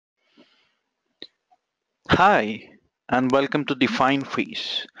Hi, and welcome to Define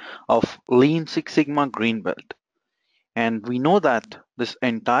Phase of Lean Six Sigma Green Belt. And we know that this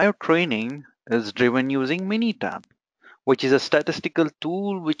entire training is driven using Minitab, which is a statistical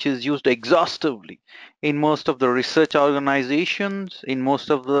tool which is used exhaustively in most of the research organizations, in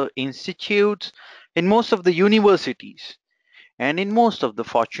most of the institutes, in most of the universities, and in most of the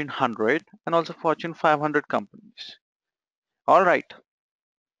Fortune 100 and also Fortune 500 companies. All right,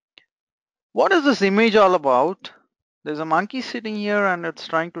 what is this image all about? There's a monkey sitting here and it's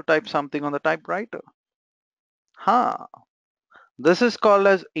trying to type something on the typewriter. Huh. This is called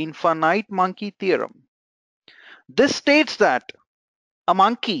as infinite monkey theorem. This states that a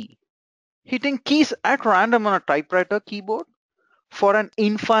monkey hitting keys at random on a typewriter keyboard for an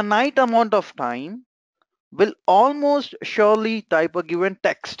infinite amount of time will almost surely type a given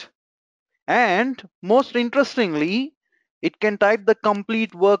text. And most interestingly, it can type the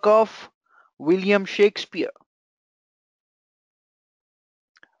complete work of William Shakespeare.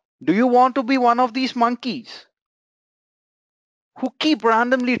 Do you want to be one of these monkeys who keep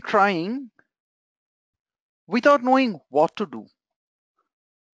randomly trying without knowing what to do?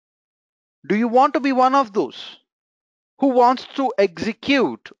 Do you want to be one of those who wants to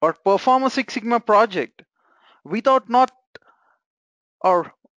execute or perform a Six Sigma project without not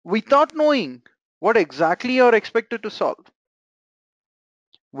or without knowing what exactly you're expected to solve?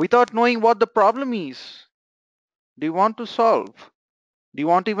 Without knowing what the problem is, do you want to solve? Do you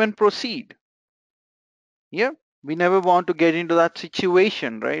want to even proceed? Yeah, we never want to get into that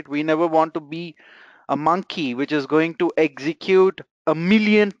situation, right? We never want to be a monkey which is going to execute a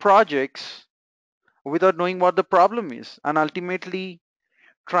million projects without knowing what the problem is and ultimately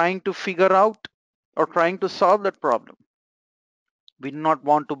trying to figure out or trying to solve that problem. We do not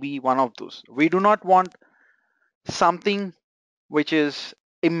want to be one of those. We do not want something which is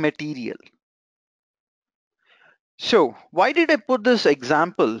immaterial. So, why did I put this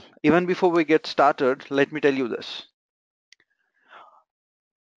example even before we get started? Let me tell you this.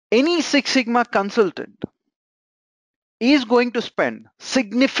 Any Six Sigma consultant is going to spend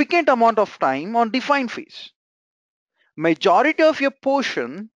significant amount of time on define phase. Majority of your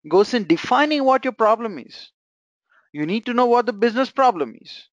portion goes in defining what your problem is. You need to know what the business problem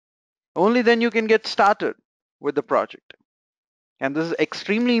is. Only then you can get started with the project. And this is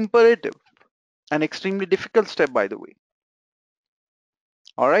extremely imperative and extremely difficult step, by the way.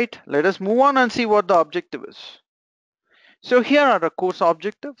 All right, let us move on and see what the objective is. So here are the course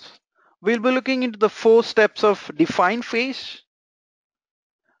objectives. We'll be looking into the 4 steps of define phase.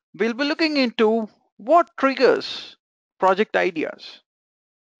 We'll be looking into what triggers project ideas.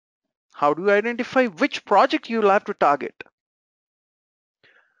 How do you identify which project you'll have to target?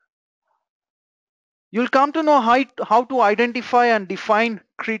 You'll come to know how to identify and define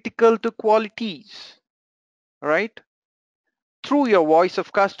critical to qualities, right? Through your voice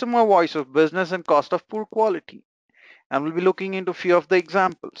of customer, voice of business, and cost of poor quality. And we'll be looking into a few of the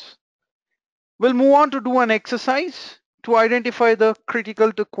examples. We'll move on to do an exercise to identify the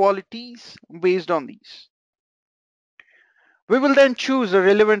critical to qualities based on these. We will then choose a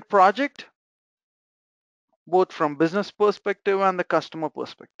relevant project, both from business perspective and the customer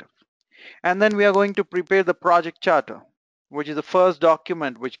perspective. And then we are going to prepare the project charter, which is the first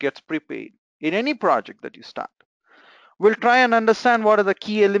document which gets prepared in any project that you start. We'll try and understand what are the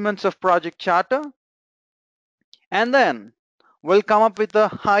key elements of project charter, and then we'll come up with a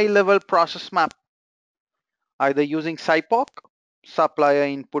high-level process map, either using SIPOC, supplier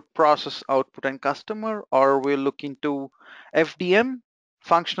input process output and customer, or we'll look into FDM,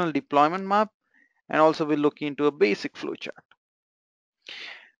 functional deployment map, and also we'll look into a basic flowchart.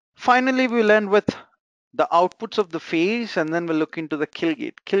 Finally, we'll end with the outputs of the phase, and then we'll look into the kill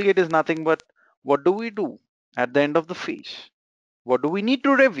gate. Kill gate is nothing but what do we do at the end of the phase? What do we need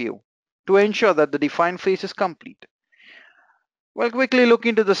to review to ensure that the defined phase is complete? We'll quickly look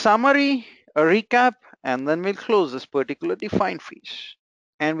into the summary, a recap, and then we'll close this particular defined phase.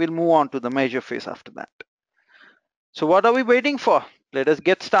 And we'll move on to the measure phase after that. So what are we waiting for? Let us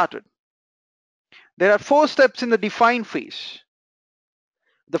get started. There are 4 steps in the define phase.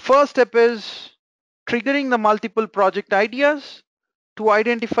 The first step is triggering the multiple project ideas to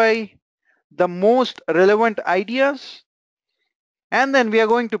identify the most relevant ideas. And then we are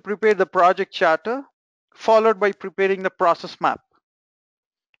going to prepare the project charter, followed by preparing the process map.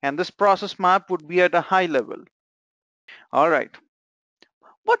 And this process map would be at a high level. All right.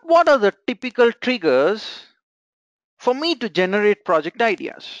 But what are the typical triggers for me to generate project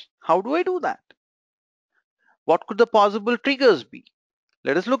ideas? How do I do that? What could the possible triggers be?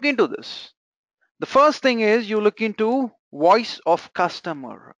 Let us look into this. The first thing is you look into voice of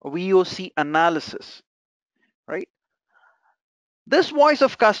customer, VOC analysis. right? This voice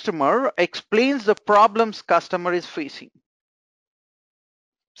of customer explains the problems customer is facing.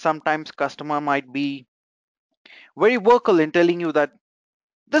 Sometimes customer might be very vocal in telling you that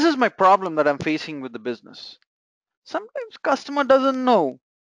this is my problem that I'm facing with the business. Sometimes customer doesn't know.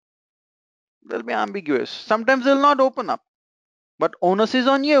 They'll be ambiguous. Sometimes they'll not open up. But onus is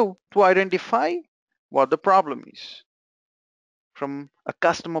on you to identify what the problem is from a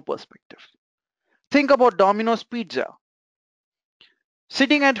customer perspective. Think about Domino's Pizza.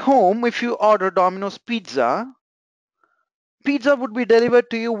 Sitting at home, if you order Domino's Pizza, pizza would be delivered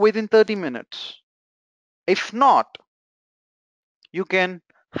to you within 30 minutes. If not, you can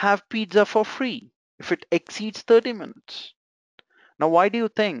have pizza for free if it exceeds 30 minutes. Now, why do you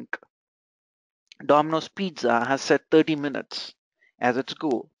think Domino's Pizza has set 30 minutes as its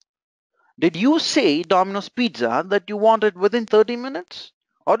goal? Did you say, Domino's Pizza, that you wanted within 30 minutes?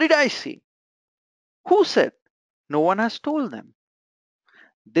 Or did I say? Who said? No one has told them.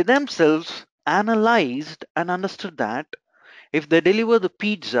 They themselves analyzed and understood that if they deliver the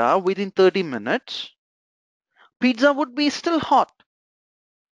pizza within 30 minutes, pizza would be still hot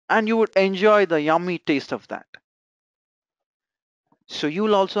and you would enjoy the yummy taste of that. So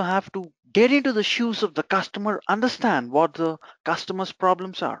you'll also have to get into the shoes of the customer, understand what the customer's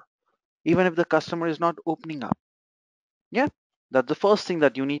problems are, even if the customer is not opening up. Yeah, that's the first thing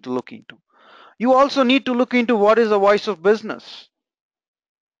that you need to look into. You also need to look into what is the voice of business.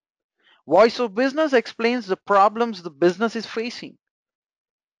 Voice of business explains the problems the business is facing.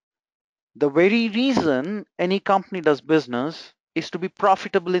 The very reason any company does business is to be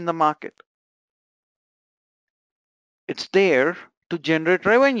profitable in the market. It's there to generate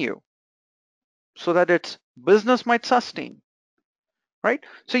revenue so that its business might sustain, right?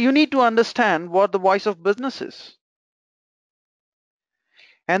 So you need to understand what the voice of business is.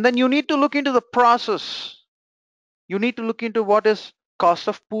 And then you need to look into the process. You need to look into what is cost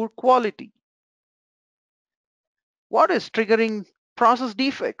of poor quality. What is triggering process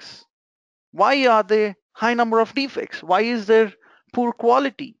defects? Why are there high number of defects? Why is there poor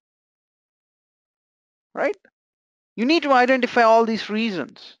quality? Right? You need to identify all these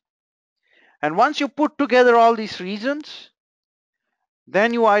reasons. And once you put together all these reasons,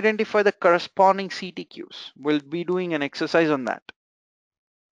 then you identify the corresponding CTQs. We'll be doing an exercise on that.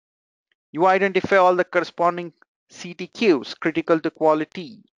 You identify all the corresponding CTQs, critical to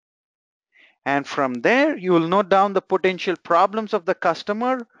quality. And from there, you will note down the potential problems of the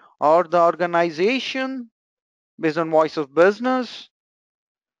customer or the organization based on voice of business,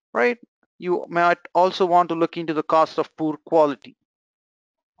 right? You might also want to look into the cost of poor quality.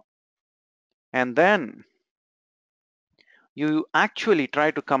 And then you actually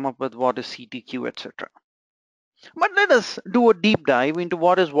try to come up with what is CTQ, etc. But let us do a deep dive into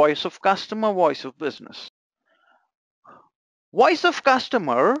what is voice of customer, voice of business. Voice of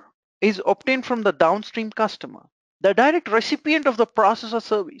customer is obtained from the downstream customer, the direct recipient of the process or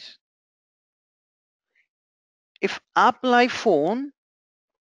service. If Apple iPhone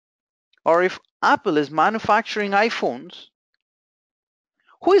or if Apple is manufacturing iPhones,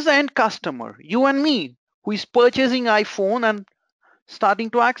 who is the end customer? You and me, who is purchasing iPhone and starting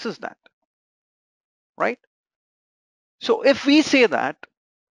to access that, right? So if we say that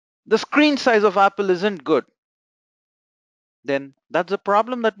the screen size of Apple isn't good, then that's a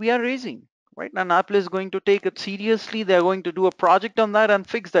problem that we are raising, right? And Apple is going to take it seriously. They're going to do a project on that and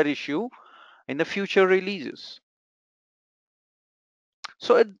fix that issue in the future releases.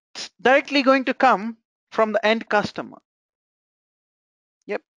 So it's directly going to come from the end customer.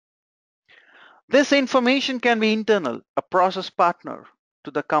 Yep. This information can be internal, a process partner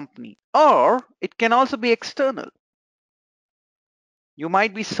to the company, or it can also be external. You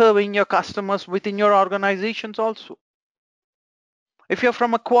might be serving your customers within your organizations also. If you're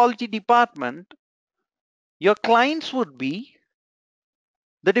from a quality department, your clients would be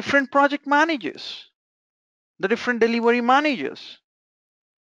the different project managers, the different delivery managers,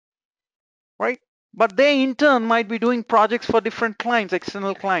 right? But they in turn might be doing projects for different clients,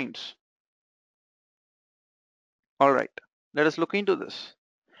 external clients. All right, let us look into this.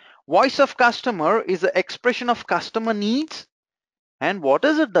 Voice of customer is the expression of customer needs and what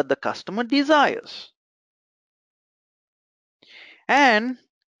is it that the customer desires. And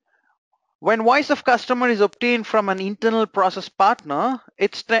when voice of customer is obtained from an internal process partner,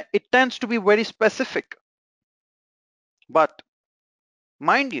 it tends to be very specific. But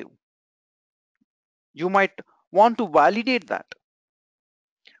mind you, you might want to validate that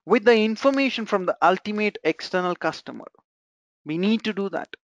with the information from the ultimate external customer. We need to do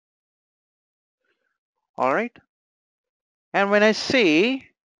that. All right. And when I say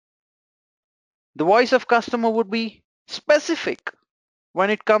The voice of customer would be specific when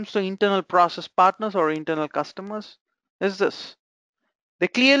it comes to internal process partners or internal customers. Is this? They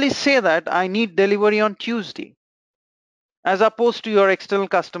clearly say that I need delivery on Tuesday, as opposed to your external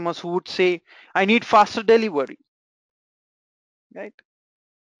customers who would say, I need faster delivery, right?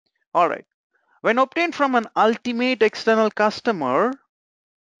 All right. When obtained from an ultimate external customer,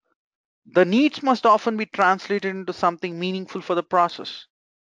 the needs must often be translated into something meaningful for the process.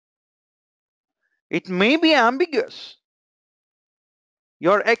 It may be ambiguous.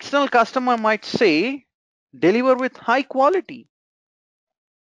 Your external customer might say, deliver with high quality,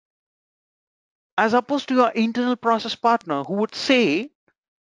 as opposed to your internal process partner who would say,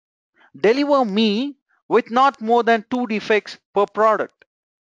 deliver me with not more than 2 defects per product,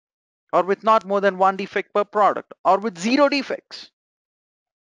 or with not more than 1 defect per product, or with 0 defects.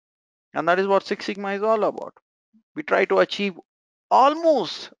 And that is what Six Sigma is all about. We try to achieve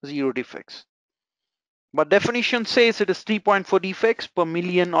almost 0 defects. But definition says it is 3.4 defects per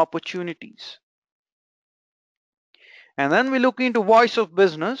million opportunities. And then we look into voice of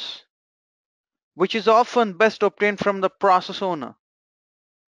business, which is often best obtained from the process owner.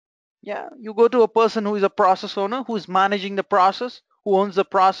 Yeah, you go to a person who is a process owner, who is managing the process, who owns the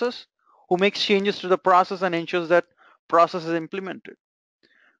process, who makes changes to the process and ensures that process is implemented,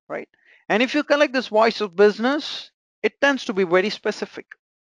 right? And if you collect this voice of business, it tends to be very specific.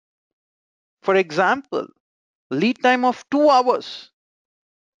 For example, lead time of 2 hours,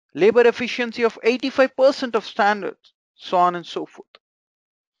 labor efficiency of 85% of standards, so on and so forth.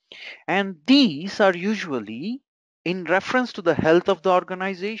 And these are usually in reference to the health of the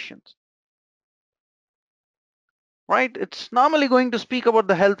organizations, right? It's normally going to speak about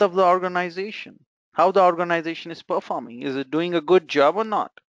the health of the organization, how the organization is performing. Is it doing a good job or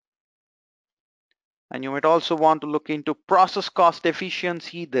not? And you might also want to look into process cost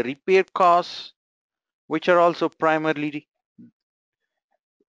efficiency, the repair costs, which are also primarily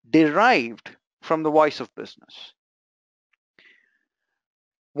derived from the voice of business.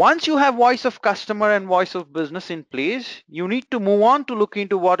 Once you have voice of customer and voice of business in place, you need to move on to look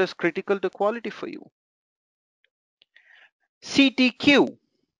into what is critical to quality for you. CTQ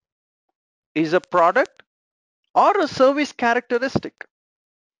is a product or a service characteristic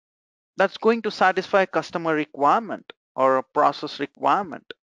that's going to satisfy a customer requirement or a process requirement.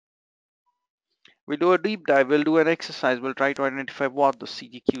 We'll do a deep dive, we'll do an exercise, we'll try to identify what the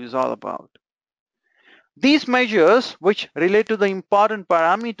CTQ is all about. These measures, which relate to the important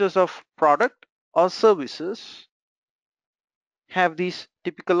parameters of product or services, have these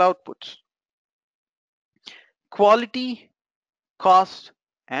typical outputs: quality, cost,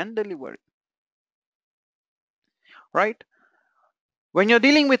 and delivery, right? When you're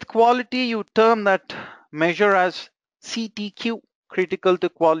dealing with quality, you term that measure as CTQ, critical to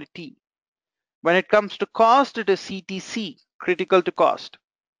quality. When it comes to cost, it is CTC, critical to cost.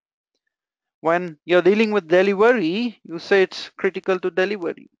 When you're dealing with delivery, you say it's critical to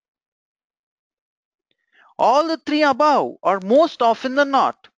delivery. All the three above are most often than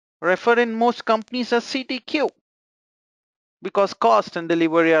not referred in most companies as CTQ, because cost and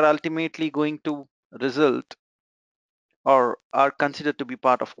delivery are ultimately going to result or are considered to be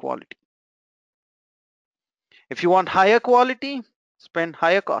part of quality. If you want higher quality, spend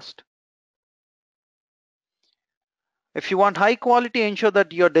higher cost. If you want high quality, ensure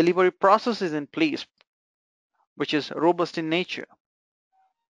that your delivery process is in place, which is robust in nature.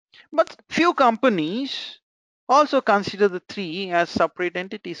 But few companies also consider the three as separate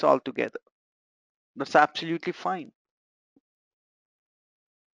entities altogether. That's absolutely fine.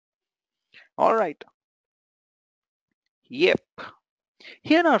 All right. Yep.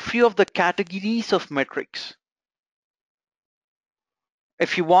 Here are a few of the categories of metrics.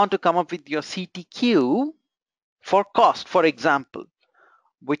 If you want to come up with your CTQ for cost, for example,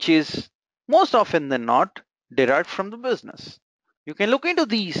 which is most often than not derived from the business, you can look into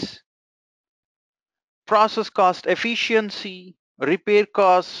these: process cost efficiency, repair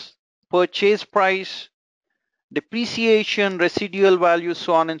costs, purchase price, depreciation, residual value,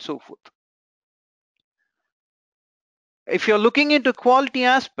 so on and so forth. If you're looking into quality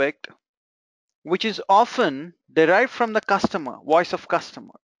aspect, which is often derived from the customer, voice of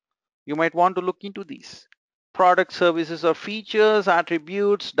customer, you might want to look into these: product, services, or features,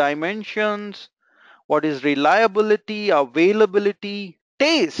 attributes, dimensions, what is reliability, availability,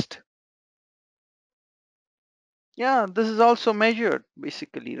 taste. Yeah, this is also measured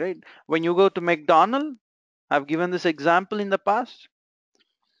basically, right? When you go to McDonald's, I've given this example in the past.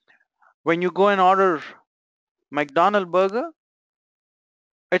 When you go and order McDonald's burger,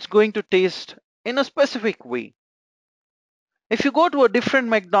 it's going to taste in a specific way. If you go to a different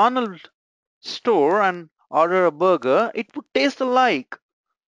McDonald's store and order a burger, it would taste alike.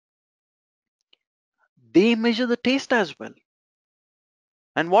 They measure the taste as well.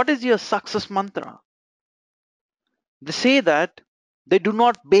 And what is your success mantra? They say that they do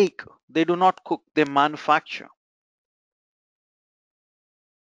not bake, they do not cook, they manufacture.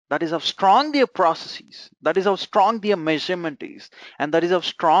 That is how strong their processes, that is how strong their measurement is, and that is how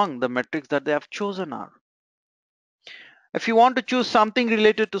strong the metrics that they have chosen are. If you want to choose something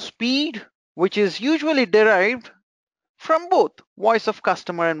related to speed, which is usually derived from both voice of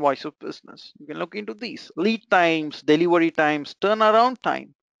customer and voice of business, you can look into these: lead times, delivery times, turnaround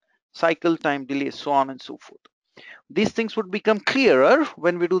time, cycle time, delays, so on and so forth. These things would become clearer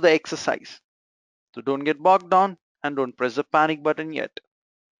when we do the exercise. So don't get bogged down and don't press the panic button yet.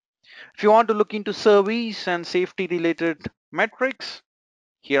 If you want to look into service and safety related metrics,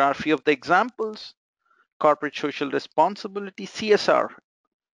 here are a few of the examples. Corporate social responsibility, CSR,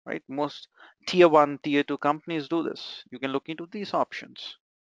 right? Most tier 1, tier 2 companies do this. You can look into these options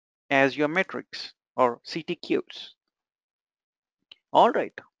as your metrics or CTQs. All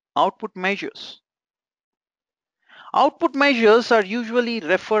right, output measures. Output measures are usually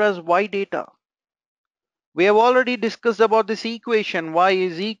referred as Y data. We have already discussed about this equation, y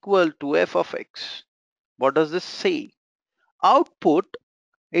is equal to f of x. What does this say? Output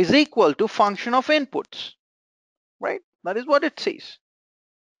is equal to function of inputs, right? That is what it says.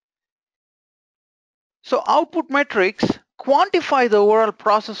 So output metrics quantify the overall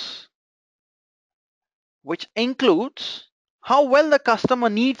process, which includes how well the customer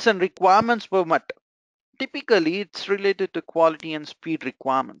needs and requirements were met. Typically, it's related to quality and speed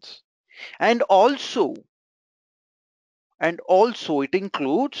requirements. And also it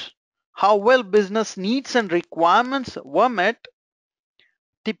includes how well business needs and requirements were met.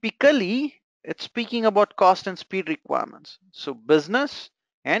 Typically, it's speaking about cost and speed requirements. So business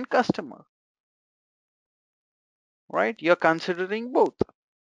and customer, right? You're considering both.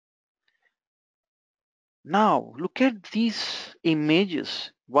 Now, look at these images.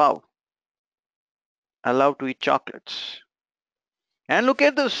 Wow, I love to eat chocolates. And look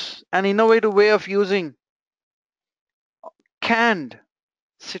at this, an innovative way of using canned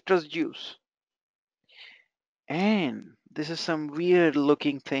citrus juice. And this is some weird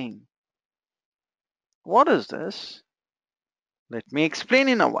looking thing. What is this? Let me explain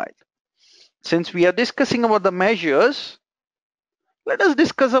in a while. Since we are discussing about the measures, let us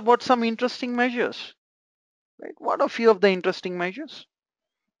discuss about some interesting measures. Right? What are few of the interesting measures?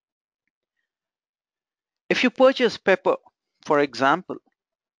 If you purchase pepper, for example,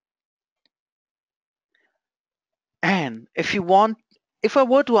 and if I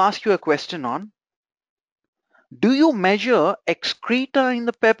were to ask you a question on, do you measure excreta in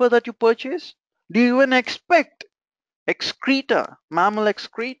the pepper that you purchase? Do you even expect excreta, mammal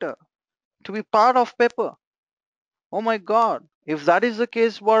excreta, to be part of pepper? Oh my God. If that is the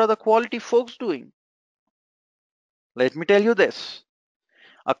case, what are the quality folks doing? Let me tell you this.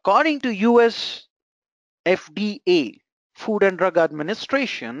 According to US FDA, Food and Drug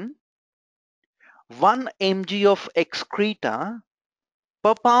Administration, 1 mg of excreta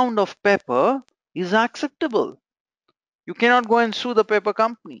per pound of pepper is acceptable. You cannot go and sue the pepper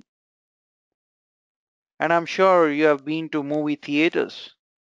company. And I'm sure you have been to movie theaters,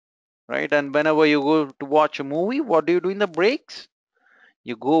 right? And whenever you go to watch a movie, what do you do in the breaks?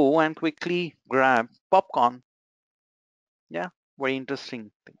 You go and quickly grab popcorn. Yeah, very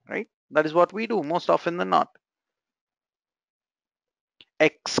interesting thing, right? That is what we do most often than not.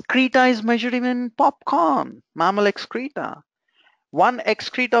 Excreta is measured in popcorn, mammal excreta. 1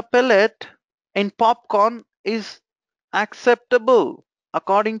 excreta pellet in popcorn is acceptable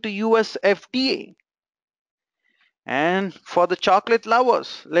according to US FDA. And for the chocolate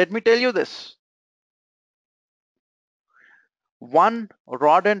lovers, let me tell you this. 1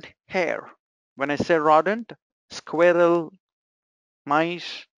 rodent hair, when I say rodent, squirrel,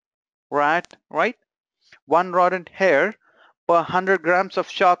 mice, rat, right? 1 rodent hair per 100 grams of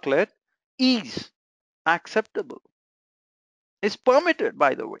chocolate is acceptable. It's permitted,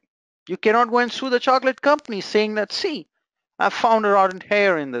 by the way. You cannot go and sue the chocolate company saying that, see, I found a rodent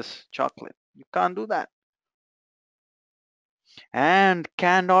hair in this chocolate. You can't do that. And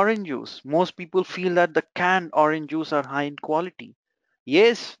canned orange juice. Most people feel that the canned orange juice are high in quality.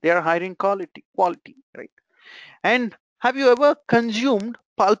 Yes, they are high in quality, right? And have you ever consumed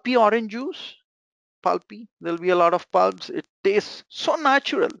pulpy orange juice? Pulpy, there'll be a lot of pulps. It tastes so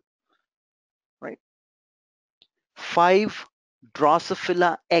natural, right? 5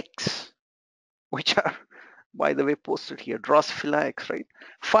 Drosophila X, which are, by the way, posted here. Drosophila X, right?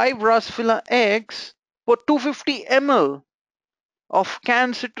 5 Drosophila X for 250 ml of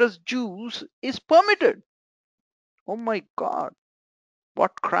canned citrus juice is permitted. Oh my God,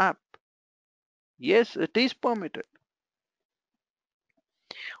 what crap. Yes, it is permitted.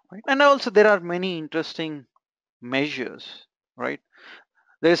 Right? And also there are many interesting measures, right?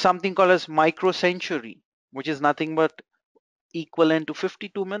 There is something called as microcentury, which is nothing but equivalent to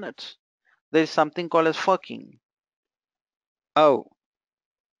 52 minutes. There is something called as fucking. Oh,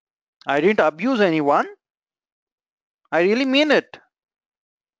 I didn't abuse anyone. I really mean it.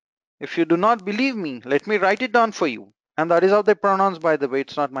 If you do not believe me, let me write it down for you. And that is how they pronounce, by the way,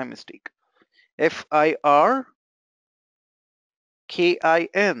 it's not my mistake. Firkin.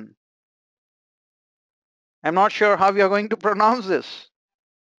 I'm not sure how you are going to pronounce this.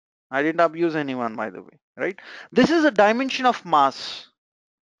 I didn't abuse anyone, by the way, right? This is a dimension of mass,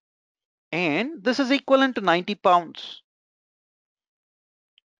 and this is equivalent to 90 pounds,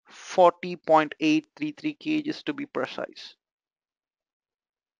 40.833 kgs to be precise.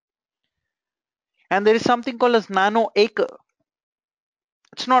 And there is something called as nanoacre.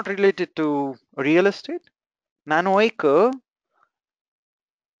 It's not related to real estate. Nanoacre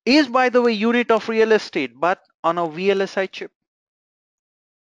is, by the way, unit of real estate, but on a VLSI chip,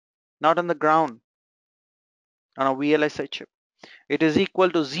 not on the ground, on a VLSI chip. It is equal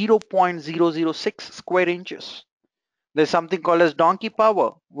to 0.006 square inches. There's something called as donkey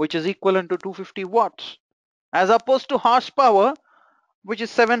power, which is equivalent to 250 watts, as opposed to horsepower, which is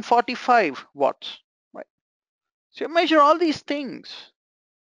 745 watts. Right? So you measure all these things,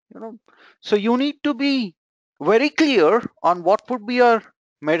 you know. So you need to be very clear on what would be your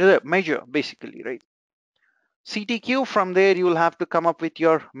measure basically, right? CTQ, from there you will have to come up with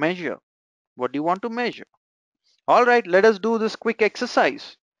your measure. What do you want to measure? All right, let us do this quick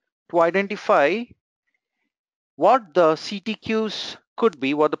exercise to identify what the CTQs could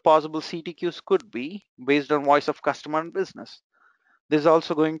be, what the possible CTQs could be based on voice of customer and business. This is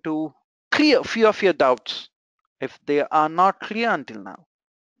also going to clear a few of your doubts if they are not clear until now.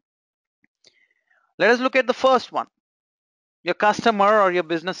 Let us look at the first one. Your customer or your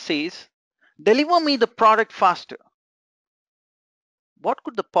business says, deliver me the product faster. What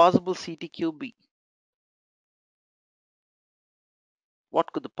could the possible CTQ be?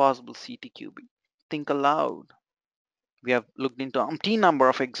 What could the possible CTQ be? Think aloud. We have looked into umpteen number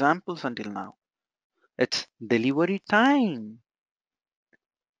of examples until now. It's delivery time,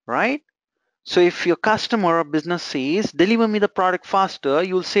 right? So if your customer or business says, deliver me the product faster,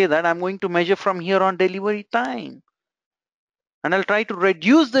 you'll say that I'm going to measure from here on delivery time. And I'll try to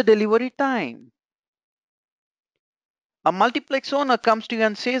reduce the delivery time. A multiplex owner comes to you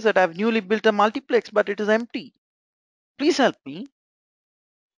and says that I've newly built a multiplex, but it is empty. Please help me.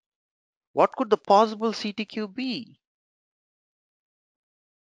 What could the possible CTQ be?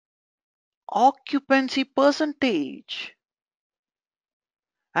 Occupancy percentage.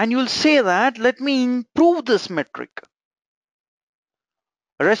 And you'll say that, let me improve this metric.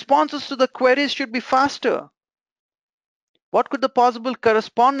 Responses to the queries should be faster. What could the possible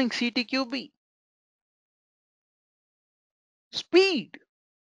corresponding CTQ be? Speed.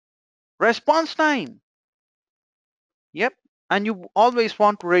 Response time. Yep. And you always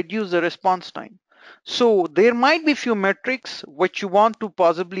want to reduce the response time. So there might be few metrics which you want to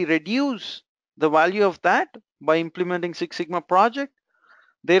possibly reduce the value of that by implementing Six Sigma project.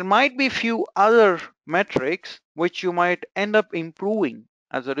 There might be few other metrics which you might end up improving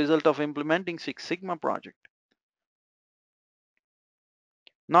as a result of implementing Six Sigma project.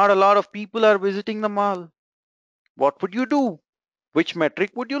 Not a lot of people are visiting the mall. What would you do? Which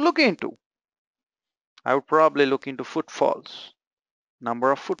metric would you look into? I would probably look into footfalls,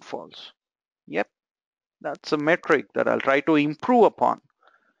 number of footfalls. Yep, that's a metric that I'll try to improve upon.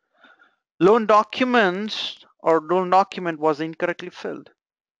 Loan documents or loan document was incorrectly filled.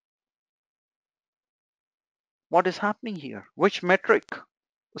 What is happening here? Which metric,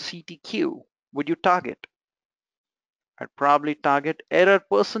 CTQ, would you target? I'd probably target error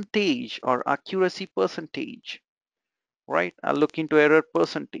percentage or accuracy percentage, right? I'll look into error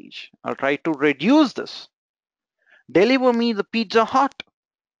percentage. I'll try to reduce this. Deliver me the pizza hot.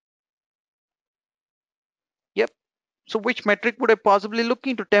 Yep. So which metric would I possibly look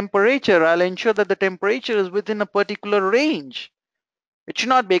into? Temperature. I'll ensure that the temperature is within a particular range. It should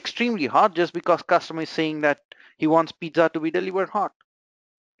not be extremely hot just because customer is saying that he wants pizza to be delivered hot.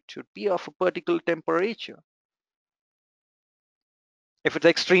 It should be of a particular temperature. If it's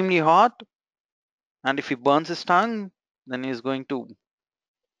extremely hot and if he burns his tongue, then he's going to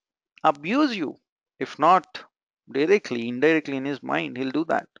abuse you. If not directly, indirectly in his mind, he'll do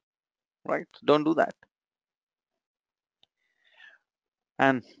that, right? Don't do that.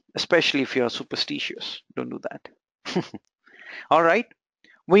 And especially if you're superstitious, don't do that. All right.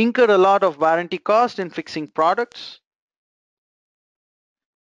 We incur a lot of warranty cost in fixing products.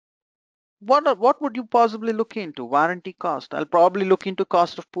 What would you possibly look into? Warranty cost. I'll probably look into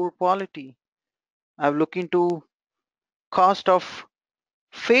cost of poor quality. I'll look into cost of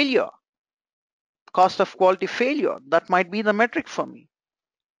failure, cost of quality failure. That might be the metric for me.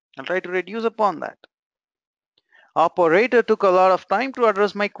 I'll try to reduce upon that. Operator took a lot of time to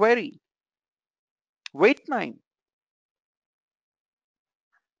address my query. Wait time.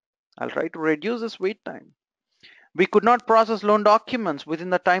 I'll try to reduce this wait time. We could not process loan documents within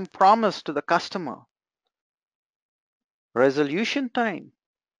the time promised to the customer. Resolution time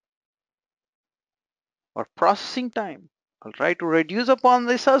or processing time. I'll try to reduce upon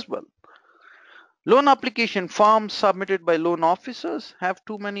this as well. Loan application forms submitted by loan officers have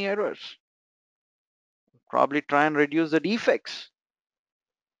too many errors. Probably try and reduce the defects.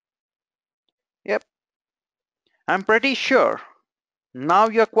 Yep. I'm pretty sure now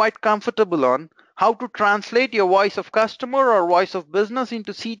you're quite comfortable on how to translate your voice of customer or voice of business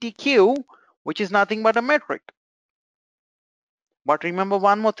into CTQ, which is nothing but a metric. But remember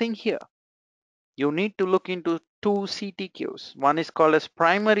one more thing here. You need to look into two CTQs. One is called as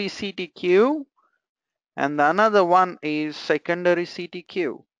primary CTQ and the another one is secondary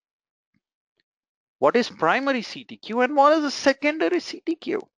CTQ. What is primary CTQ and what is a secondary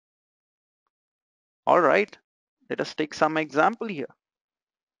CTQ? All right, let us take some example here.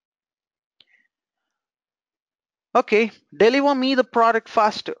 Okay, deliver me the product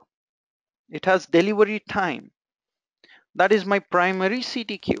faster. It has delivery time. That is my primary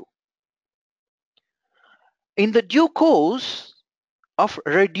CTQ. In the due course of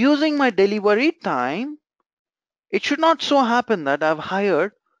reducing my delivery time, it should not so happen that I've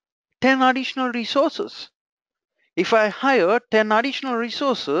hired 10 additional resources. If I hire 10 additional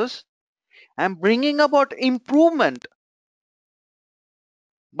resources, I'm bringing about improvement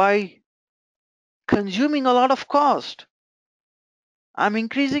by consuming a lot of cost. I'm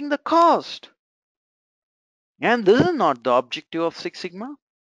increasing the cost. And this is not the objective of Six Sigma.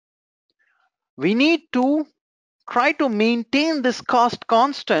 We need to try to maintain this cost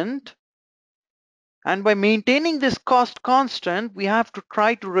constant. And by maintaining this cost constant, we have to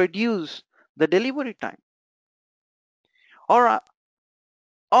try to reduce the delivery time. Or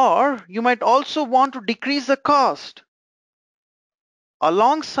you might also want to decrease the cost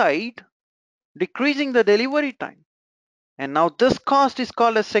alongside decreasing the delivery time. And now this cost is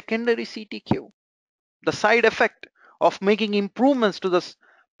called a secondary CTQ. The side effect of making improvements to this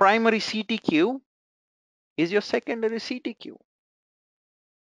primary CTQ is your secondary CTQ.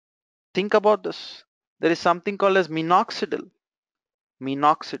 Think about this. There is something called as minoxidil.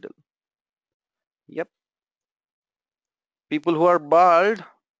 Minoxidil. Yep. People who are bald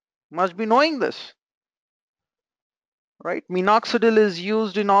must be knowing this. Right? Minoxidil is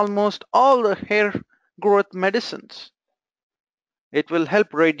used in almost all the hair growth medicines. It will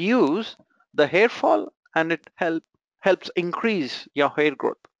help reduce the hair fall and it helps increase your hair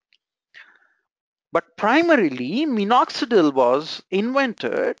growth. But primarily, minoxidil was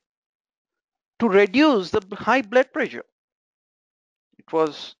invented to reduce the high blood pressure. It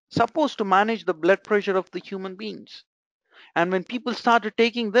was supposed to manage the blood pressure of the human beings. And when people started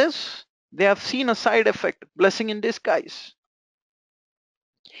taking this, they have seen a side effect, blessing in disguise.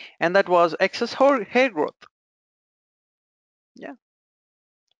 And that was excess hair growth. Yeah.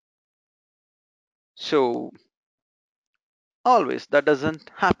 So always that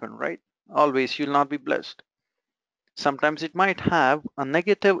doesn't happen, right? Always you'll not be blessed. Sometimes it might have a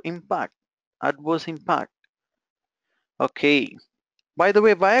negative impact, adverse impact. Okay. By the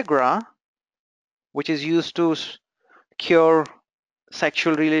way, Viagra, which is used to cure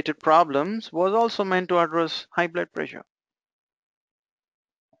sexual related problems, was also meant to address high blood pressure.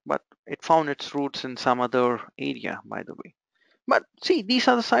 But it found its roots in some other area, by the way. But see, these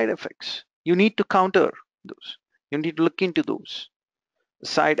are the side effects. You need to counter those. You need to look into those. The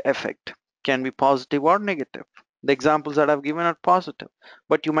side effect can be positive or negative. The examples that I've given are positive,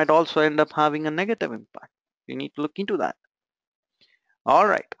 but you might also end up having a negative impact. You need to look into that. All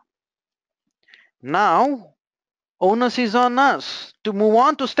right. Now, onus is on us to move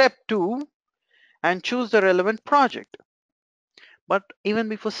on to step 2 and choose the relevant project. But even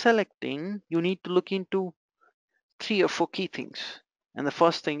before selecting, you need to look into 3 or 4 key things. And the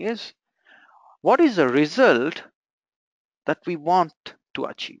first thing is, what is the result that we want to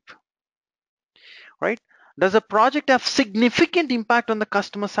achieve? Right? Does a project have significant impact on the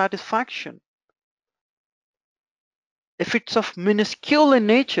customer satisfaction? If it's of minuscule in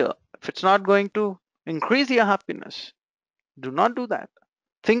nature, if it's not going to increase your happiness, do not do that.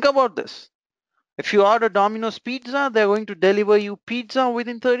 Think about this. If you order Domino's pizza, they're going to deliver you pizza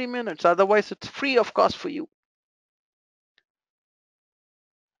within 30 minutes. Otherwise, it's free of cost for you.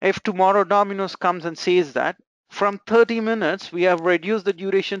 If tomorrow Domino's comes and says that from 30 minutes, we have reduced the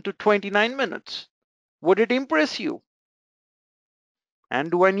duration to 29 minutes, would it impress you?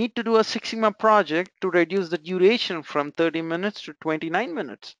 And do I need to do a Six Sigma project to reduce the duration from 30 minutes to 29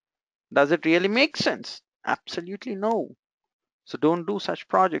 minutes? Does it really make sense? Absolutely no. So don't do such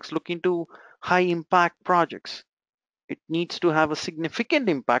projects. Look into high impact projects. It needs to have a significant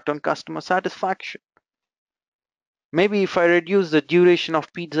impact on customer satisfaction. Maybe if I reduce the duration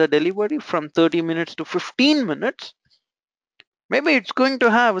of pizza delivery from 30 minutes to 15 minutes, maybe it's going to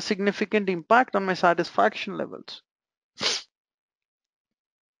have a significant impact on my satisfaction levels.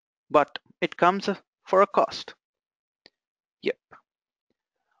 But it comes for a cost. Yep.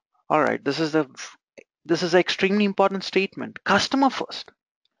 All right. This is an extremely important statement. Customer first.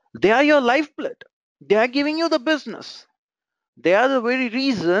 They are your lifeblood. They are giving you the business. They are the very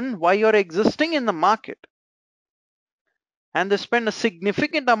reason why you're existing in the market. And they spend a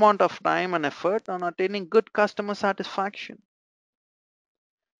significant amount of time and effort on attaining good customer satisfaction.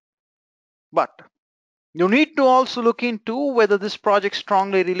 But you need to also look into whether this project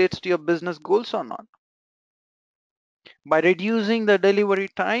strongly relates to your business goals or not. By reducing the delivery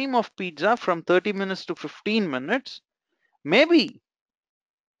time of pizza from 30 minutes to 15 minutes, maybe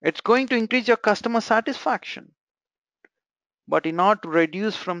it's going to increase your customer satisfaction. But in order to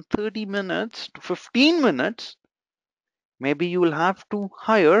reduce from 30 minutes to 15 minutes, maybe you will have to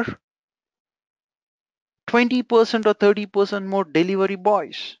hire 20% or 30% more delivery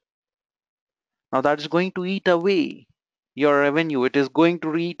boys. Now that is going to eat away your revenue. It is going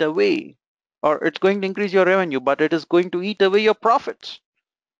to eat away, or it's going to increase your revenue, but it is going to eat away your profits.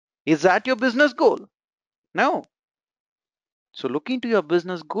 Is that your business goal? No. So look into your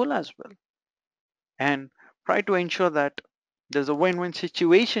business goal as well and try to ensure that there's a win-win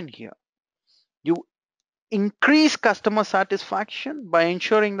situation here. You increase customer satisfaction by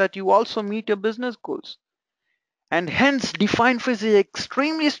ensuring that you also meet your business goals. And hence, defined phase is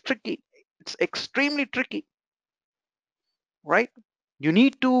extremely tricky. It's extremely tricky, right? You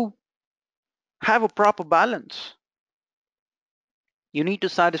need to have a proper balance. You need to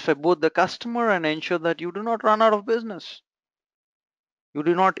satisfy both the customer and ensure that you do not run out of business. You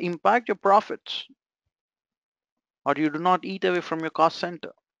do not impact your profits, or you do not eat away from your cost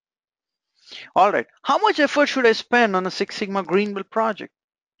center. All right, how much effort should I spend on a Six Sigma green belt project?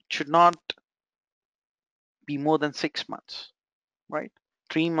 It should not be more than 6 months, right?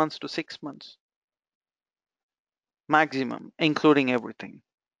 3 months to 6 months maximum, including everything,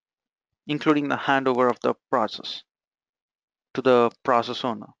 including the handover of the process to the process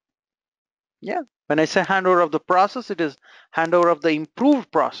owner. Yeah, when I say handover of the process, it is handover of the improved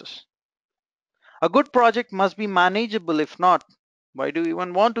process. A good project must be manageable. If not, why do you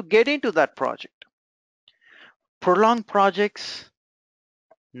even want to get into that project? Prolonged projects,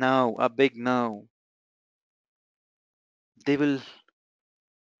 no, a big no. They will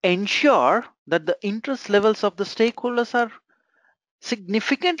ensure that the interest levels of the stakeholders are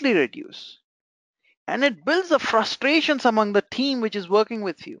significantly reduced. And it builds the frustrations among the team which is working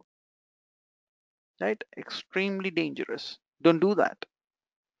with you. Right? Extremely dangerous. Don't do that.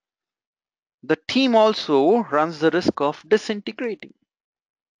 The team also runs the risk of disintegrating.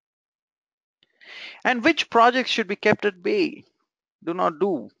 And which projects should be kept at bay? Do not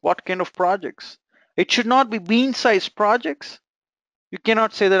do. What kind of projects? It should not be bean-sized projects. You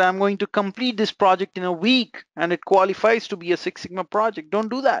cannot say that I'm going to complete this project in a week and it qualifies to be a Six Sigma project. Don't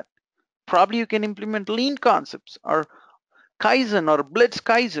do that. Probably you can implement lean concepts or Kaizen or Blitz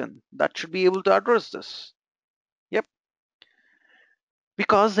Kaizen that should be able to address this. Yep.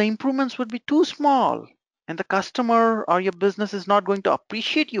 Because the improvements would be too small and the customer or your business is not going to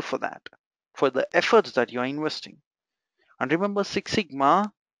appreciate you for that, for the efforts that you are investing. And remember, Six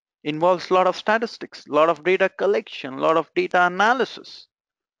Sigma involves a lot of statistics, a lot of data collection, a lot of data analysis,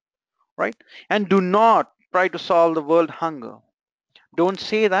 right? And do not try to solve the world hunger. Don't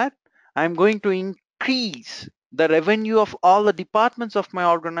say that I'm going to increase the revenue of all the departments of my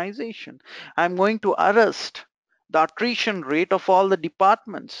organization. I'm going to arrest the attrition rate of all the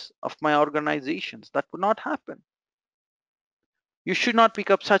departments of my organizations. That would not happen. You should not pick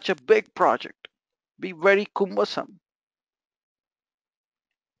up such a big project. Be very cumbersome.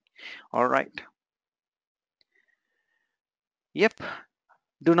 All right. Yep.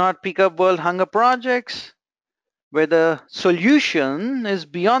 Do not pick up world hunger projects where the solution is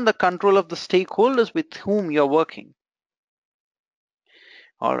beyond the control of the stakeholders with whom you're working.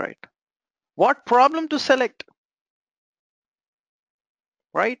 All right. What problem to select?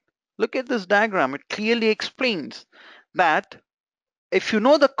 Right? Look at this diagram. It clearly explains that if you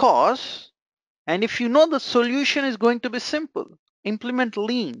know the cause and if you know the solution is going to be simple, implement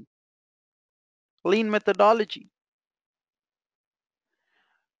lean methodology.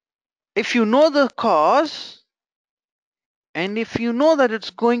 If you know the cause and if you know that it's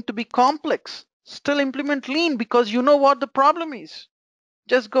going to be complex, still implement lean because you know what the problem is.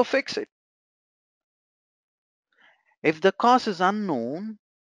 Just go fix it. If the cause is unknown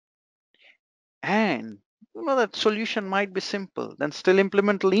and you know that solution might be simple, then still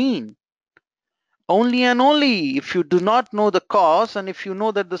implement lean. Only and only if you do not know the cause and if you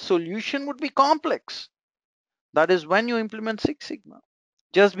know that the solution would be complex, that is when you implement Six Sigma.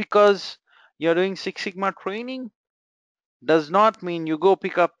 Just because you're doing Six Sigma training does not mean you go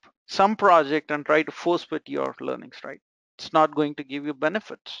pick up some project and try to force fit your learnings, right? It's not going to give you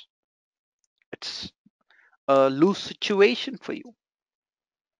benefits. It's a lose situation for you.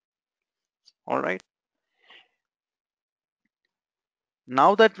 All right.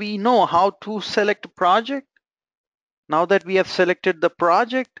 Now that we know how to select a project, now that we have selected the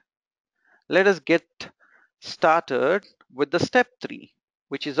project, let us get started with the step 3,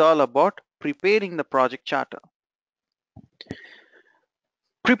 which is all about preparing the project charter.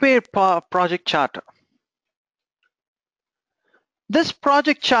 Prepare project charter. This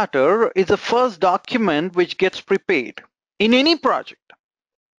project charter is the first document which gets prepared in any project.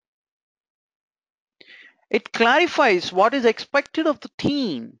 It clarifies what is expected of the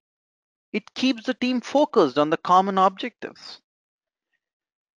team. It keeps the team focused on the common objectives.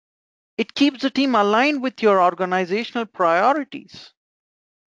 It keeps the team aligned with your organizational priorities.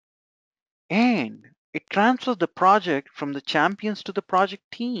 And it transfers the project from the champions to the project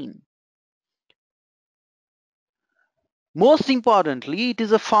team. Most importantly, it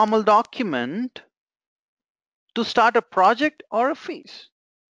is a formal document to start a project or a phase.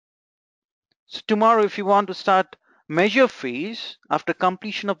 So tomorrow, if you want to start measure phase after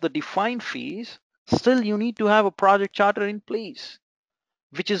completion of the defined phase, still you need to have a project charter in place,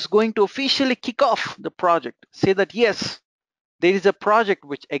 which is going to officially kick off the project. Say that yes, there is a project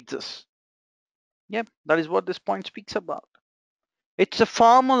which exists. Yep, that is what this point speaks about. It's a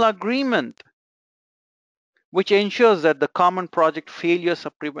formal agreement which ensures that the common project failures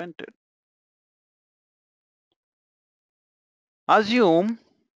are prevented. Assume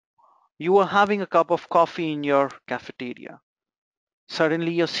you are having a cup of coffee in your cafeteria.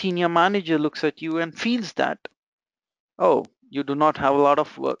 Suddenly your senior manager looks at you and feels that, oh, you do not have a lot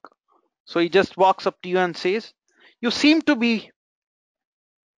of work. So he just walks up to you and says, you seem to be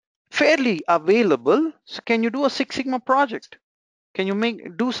fairly available. So can you do a Six Sigma project? Can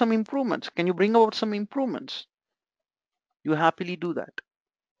you do some improvements? Can you bring about some improvements? You happily do that.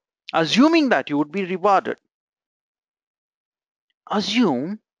 Assuming that you would be rewarded.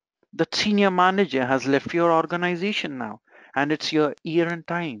 Assume that senior manager has left your organization now and it's your year-end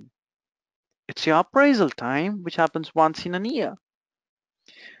time. It's your appraisal time, which happens once in a year.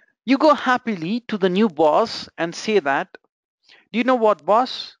 You go happily to the new boss and say that, do you know what,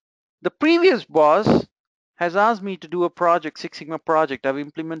 boss? The previous boss has asked me to do a project, Six Sigma project. I've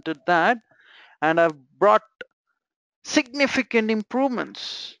implemented that and I've brought significant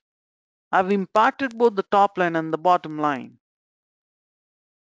improvements. I've impacted both the top line and the bottom line.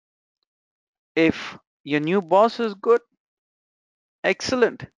 If your new boss is good,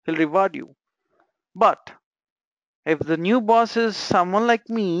 excellent, he'll reward you. But if the new boss is someone like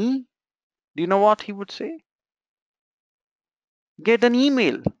me, do you know what he would say? Get an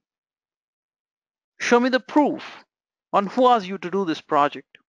email. Show me the proof on who asked you to do this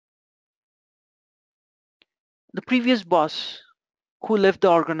project. The previous boss who left the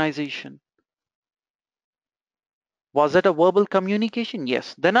organization. Was that a verbal communication?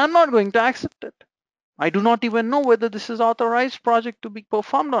 Yes. Then I'm not going to accept it. I do not even know whether this is authorized project to be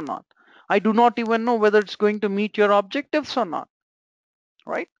performed or not. I do not even know whether it's going to meet your objectives or not.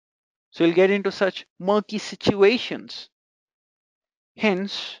 Right? So you'll get into such murky situations.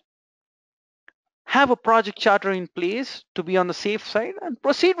 Hence, have a project charter in place to be on the safe side and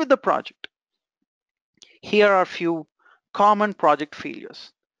proceed with the project. Here are a few common project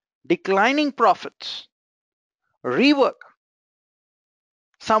failures. Declining profits, rework.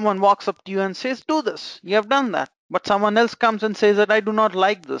 Someone walks up to you and says, do this. You have done that. But someone else comes and says that I do not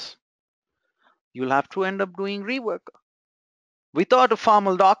like this. You'll have to end up doing rework. Without a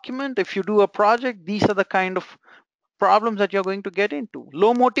formal document, if you do a project, these are the kind of problems that you're going to get into.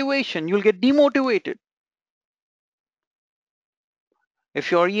 Low motivation, you'll get demotivated.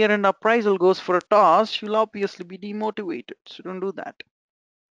 If your year-end appraisal goes for a toss, you'll obviously be demotivated. So don't do that.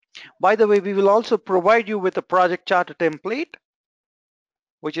 By the way, we will also provide you with a project charter template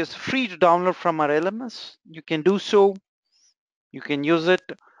which is free to download from our LMS. You can do so. You can use it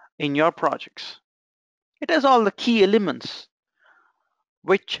in your projects. It has all the key elements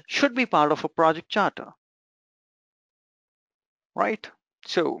which should be part of a project charter, right?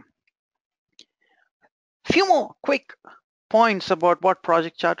 So, few more quick points about what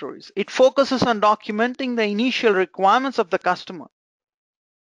project charter is. It focuses on documenting the initial requirements of the customer.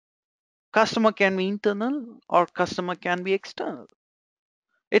 Customer can be internal or customer can be external.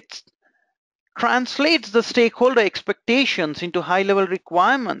 It translates the stakeholder expectations into high-level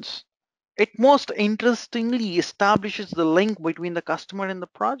requirements. It most interestingly establishes the link between the customer and the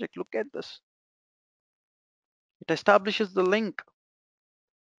project. Look at this. It establishes the link.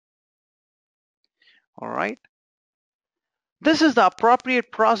 All right. This is the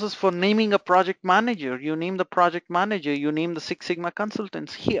appropriate process for naming a project manager. You name the project manager, you name the Six Sigma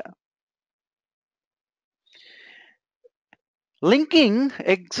consultants here. Linking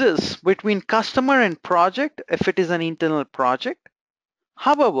exists between customer and project if it is an internal project.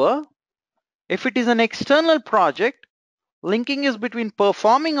 However, if it is an external project, linking is between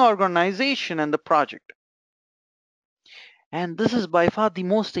performing organization and the project. And this is by far the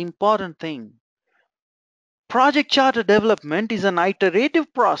most important thing. Project charter development is an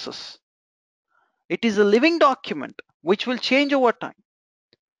iterative process. It is a living document which will change over time.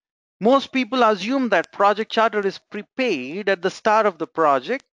 Most people assume that project charter is prepared at the start of the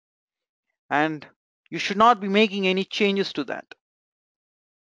project, and you should not be making any changes to that.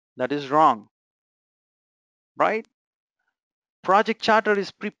 That is wrong, right? Project charter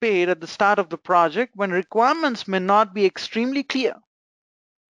is prepared at the start of the project when requirements may not be extremely clear.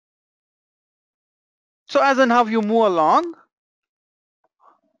 So as in how you move along,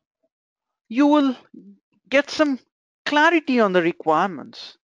 you will get some clarity on the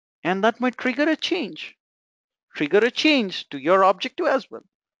requirements, and that might trigger a change. Trigger a change to your objective as well.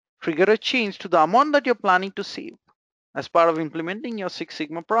 Trigger a change to the amount that you're planning to save as part of implementing your Six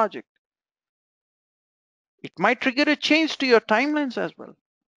Sigma project. It might trigger a change to your timelines as well,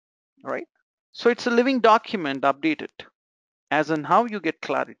 right? So it's a living document updated as in how you get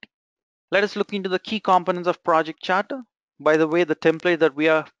clarity. Let us look into the key components of project charter. By the way, the template that we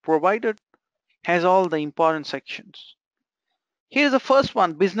are provided has all the important sections. Here's the first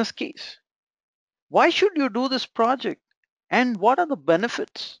one, business case. Why should you do this project? And what are the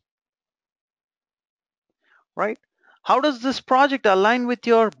benefits? Right? How does this project align with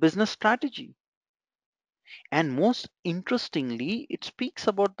your business strategy? And most interestingly, it speaks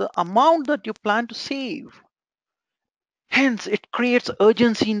about the amount that you plan to save. Hence, it creates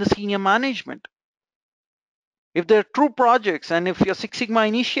urgency in the senior management. If they're true projects and if your Six Sigma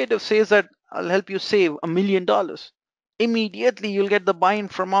initiative says that I'll help you save $1 million, immediately you'll get the buy-in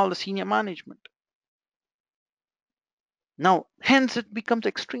from all the senior management. Now, hence it becomes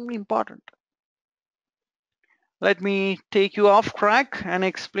extremely important. Let me take you off track and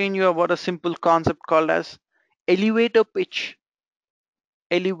explain you about a simple concept called as elevator pitch.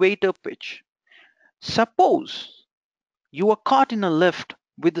 Elevator pitch. Suppose you are caught in a lift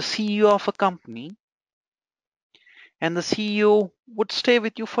with the CEO of a company, and the CEO would stay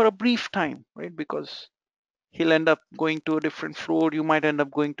with you for a brief time, right? Because he'll end up going to a different floor. You might end up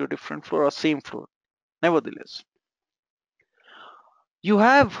going to a different floor or same floor. Nevertheless, you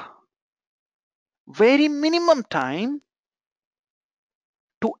have very minimum time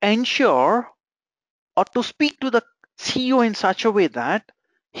to ensure or to speak to the CEO in such a way that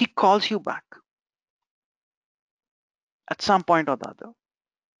he calls you back at some point or the other.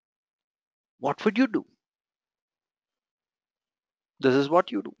 What would you do? This is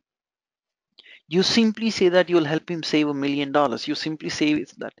what you do. You simply say that you'll help him save $1 million. You simply say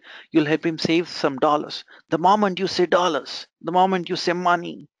that you'll help him save some dollars. The moment you say dollars, the moment you say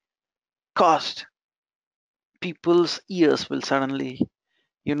money, cost, people's ears will suddenly,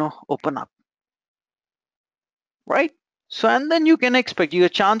 open up, right? So, and then you can expect your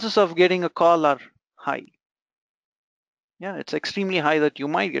chances of getting a call are high. Yeah, it's extremely high that you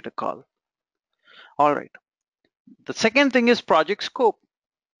might get a call. All right. The second thing is project scope.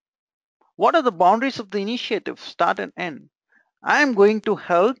 What are the boundaries of the initiative, start and end? I am going to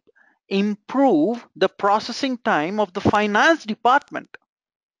help improve the processing time of the finance department.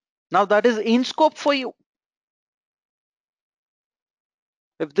 Now that is in scope for you.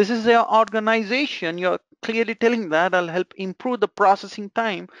 If this is your organization, you're clearly telling that I'll help improve the processing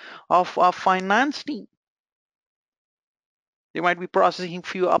time of our finance team. They might be processing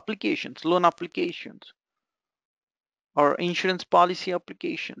few applications, loan applications, or insurance policy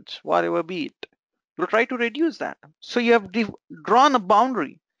applications, whatever be it. You'll try to reduce that. So you have drawn a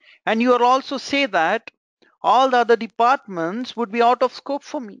boundary. And you will also say that All the other departments would be out of scope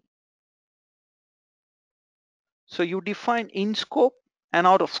for me. So you define in scope and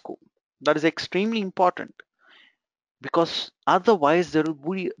out of scope. That is extremely important, because otherwise there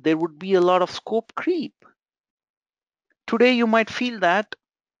would be a lot of scope creep. Today you might feel that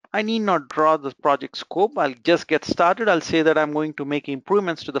I need not draw the project scope. I'll just get started. I'll say that I'm going to make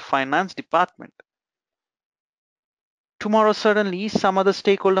improvements to the finance department. Tomorrow, suddenly, some other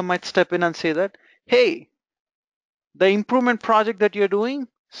stakeholder might step in and say that, hey, the improvement project that you're doing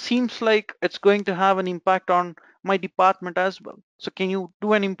seems like it's going to have an impact on my department as well. So can you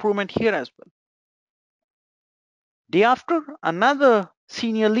do an improvement here as well? Day after, another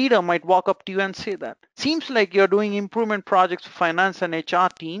senior leader might walk up to you and say that, seems like you're doing improvement projects for finance and HR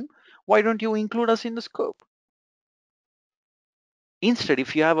team. Why don't you include us in the scope? Instead,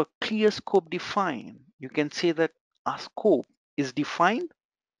 if you have a clear scope defined, you can say that our scope is defined.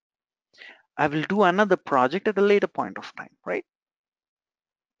 I will do another project at a later point of time, right?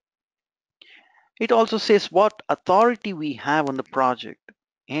 It also says what authority we have on the project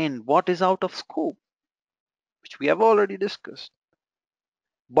and what is out of scope, which we have already discussed.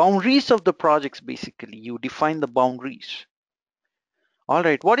 Boundaries of the projects, basically, you define the boundaries. All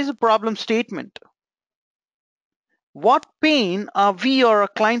right, what is a problem statement? What pain are we or our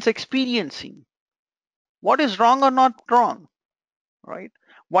clients experiencing? What is wrong or not wrong, right?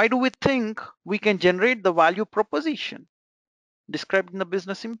 Why do we think we can generate the value proposition described in the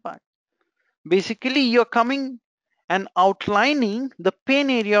business impact? Basically, you're coming and outlining the pain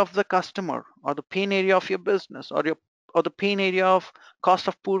area of the customer, or the pain area of your business, or the pain area of cost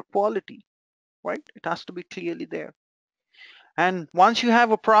of poor quality, right? It has to be clearly there. And once you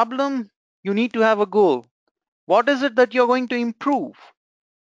have a problem, you need to have a goal. What is it that you're going to improve?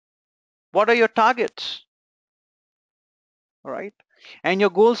 What are your targets? All right. And your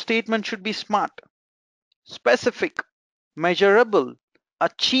goal statement should be smart, specific, measurable,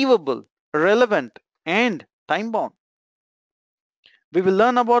 achievable, relevant, and time bound. We will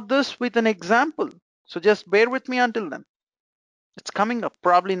learn about this with an example. So just bear with me until then. It's coming up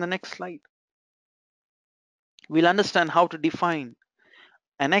probably in the next slide. We'll understand how to define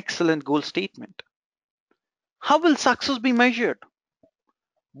an excellent goal statement. How will success be measured?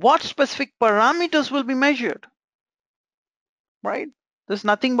 What specific parameters will be measured? Right? There's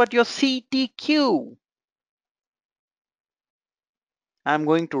nothing but your CTQ. I'm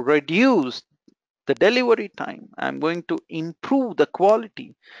going to reduce the delivery time. I'm going to improve the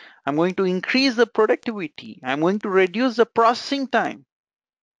quality. I'm going to increase the productivity. I'm going to reduce the processing time.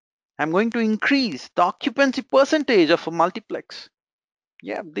 I'm going to increase the occupancy percentage of a multiplex.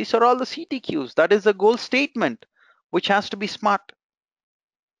 Yeah, these are all the CTQs. That is the goal statement, which has to be smart.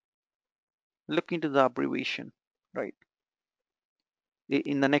 Look into the abbreviation, right?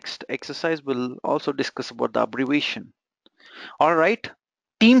 In the next exercise, we'll also discuss about the abbreviation. All right.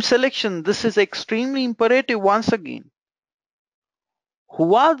 Team selection. This is extremely imperative once again.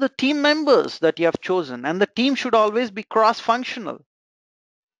 Who are the team members that you have chosen? And the team should always be cross-functional.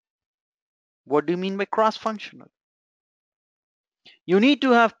 What do you mean by cross-functional? You need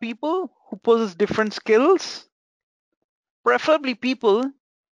to have people who possess different skills, preferably people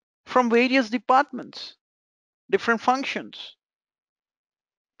from various departments, different functions,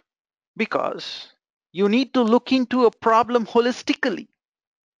 because you need to look into a problem holistically.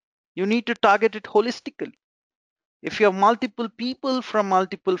 You need to target it holistically. If you have multiple people from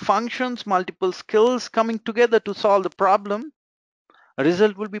multiple functions, multiple skills coming together to solve the problem, a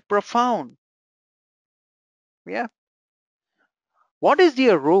result will be profound. Yeah. What is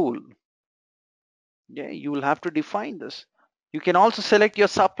their role? Yeah, you will have to define this. You can also select your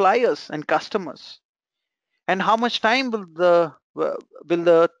suppliers and customers. And how much time will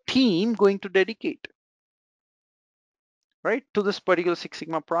the team going to dedicate, right, to this particular Six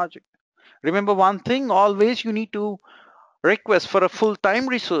Sigma project? Remember one thing, always you need to request for a full-time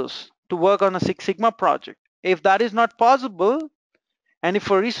resource to work on a Six Sigma project. If that is not possible, and if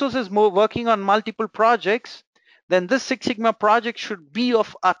a resource is more working on multiple projects, then this Six Sigma project should be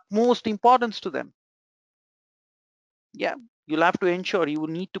of utmost importance to them. Yeah, you'll have to ensure you will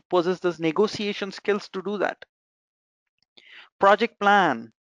need to possess those negotiation skills to do that. Project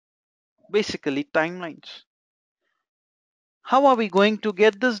plan, basically timelines. How are we going to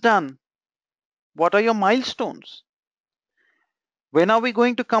get this done? What are your milestones? When are we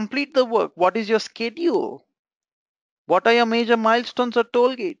going to complete the work? What is your schedule? What are your major milestones or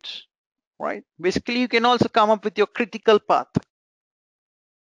toll gates? Right? Basically, you can also come up with your critical path.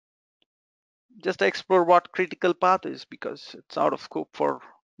 Just explore what critical path is, because it's out of scope for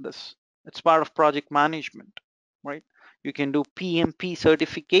this. It's part of project management, right? You can do PMP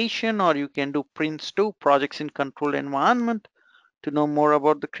certification, or you can do Prince 2, projects in controlled environment, to know more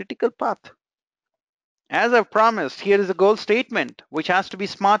about the critical path. As I've promised, here is a goal statement which has to be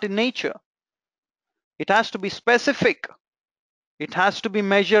smart in nature. It has to be specific. It has to be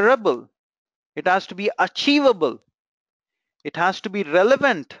measurable. It has to be achievable. It has to be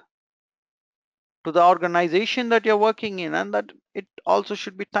relevant to the organization that you're working in, and that it also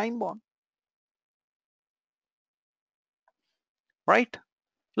should be time bound. Right?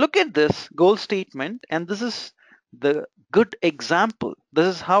 Look at this goal statement, and this is the good example. This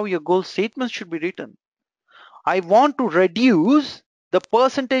is how your goal statement should be written. I want to reduce the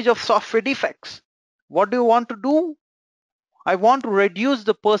percentage of software defects. What do you want to do? I want to reduce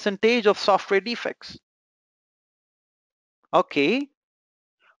the percentage of software defects. Okay,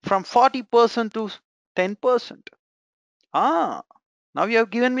 from 40% to 10%. Ah, now you have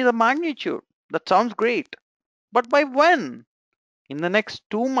given me the magnitude. That sounds great. But by when? In the next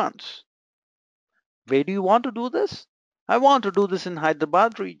 2 months. Where do you want to do this? I want to do this in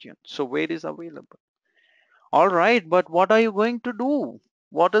Hyderabad region. So where is available? All right, but what are you going to do?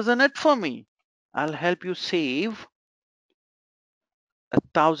 What is in it for me? I'll help you save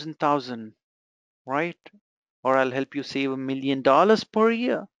 1,000, right? Or I'll help you save $1 million per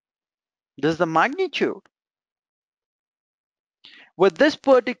year. This is the magnitude. With this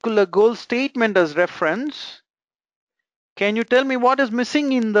particular goal statement as reference, can you tell me what is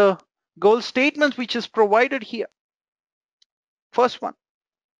missing in the goal statements which is provided here? First one.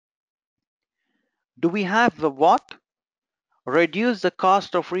 Do we have the what? Reduce the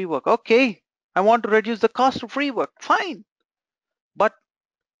cost of rework. Okay, I want to reduce the cost of rework. Fine. But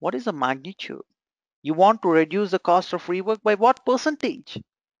what is the magnitude? You want to reduce the cost of rework by what percentage?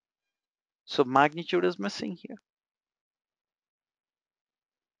 So magnitude is missing here,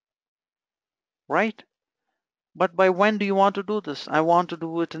 right? But by when do you want to do this? I want to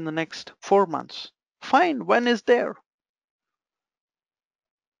do it in the next 4 months. Fine, when is there,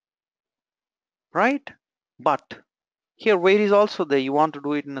 right? But here, where is also there. You want to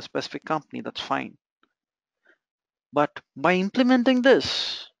do it in a specific company, that's fine. But by implementing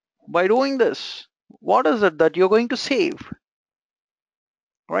this, by doing this, what is it that you're going to save,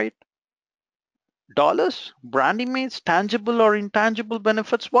 right? Dollars, brand image, tangible or intangible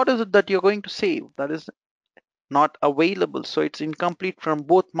benefits. What is it that you're going to save that is not available? So it's incomplete from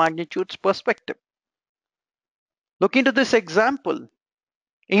both magnitudes perspective. Look into this example.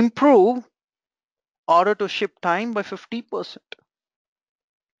 Improve order to ship time by 50%.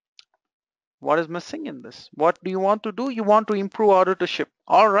 What is missing in this? What do you want to do? You want to improve order to ship.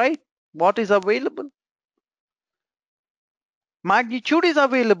 All right. What is available? Magnitude is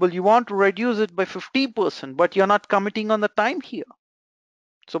available. You want to reduce it by 50%, but you're not committing on the time here.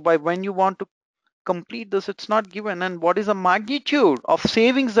 So by when you want to complete this, it's not given. And what is the magnitude of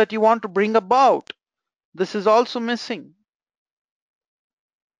savings that you want to bring about? This is also missing.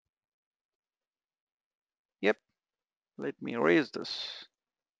 Yep. Let me erase this.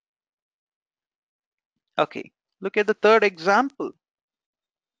 Okay. Look at the third example.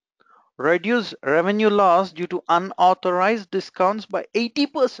 Reduce revenue loss due to unauthorized discounts by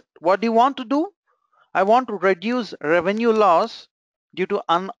 80%. What do you want to do? I want to reduce revenue loss due to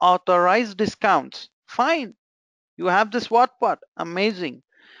unauthorized discounts. Fine. You have this what part? Amazing.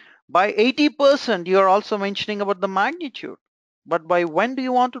 By 80%, you're also mentioning about the magnitude. But by when do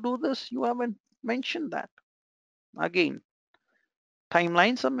you want to do this? You haven't mentioned that. Again,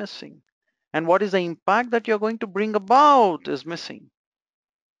 timelines are missing. And what is the impact that you're going to bring about is missing.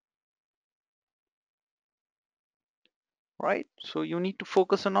 Right? So you need to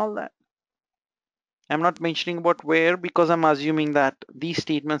focus on all that. I'm not mentioning about where because I'm assuming that these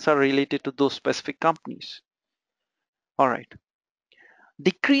statements are related to those specific companies. All right.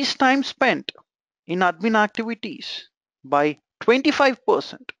 Decrease time spent in admin activities by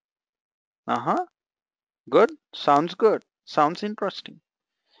 25%. Uh-huh. Good. Sounds good. Sounds interesting.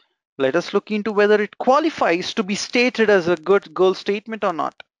 Let us look into whether it qualifies to be stated as a good goal statement or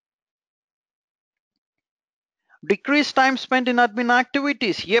not. Decrease time spent in admin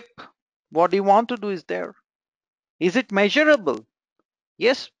activities. Yep. What do you want to do is there. Is it measurable?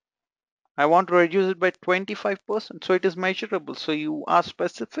 Yes. I want to reduce it by 25%. So it is measurable. So you are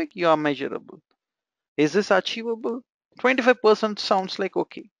specific, you are measurable. Is this achievable? 25% sounds like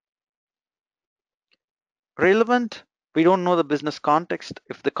okay. Relevant? We don't know the business context.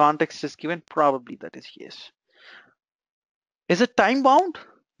 If the context is given, probably that is yes. Is it time bound?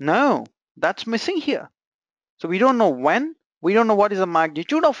 No, that's missing here. So we don't know when. We don't know what is the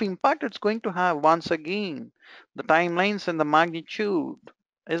magnitude of impact it's going to have. Once again, the timelines and the magnitude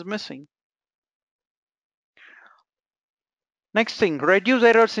is missing. Next thing, reduce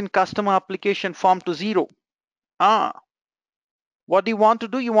errors in customer application form to 0. What do you want to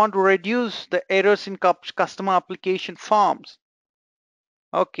do? You want to reduce the errors in customer application forms.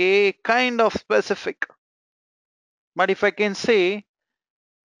 Okay, kind of specific. But if I can say,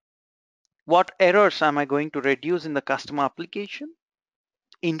 what errors am I going to reduce in the customer application?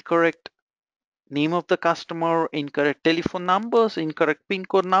 Incorrect name of the customer, incorrect telephone numbers, incorrect PIN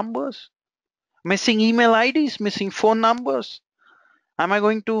code numbers, missing email IDs, missing phone numbers. Am I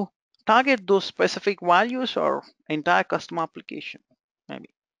going to target those specific values or entire customer application? Maybe,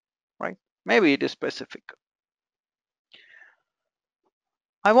 right? Maybe it is specific.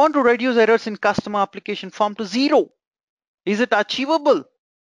 I want to reduce errors in customer application form to 0. Is it achievable?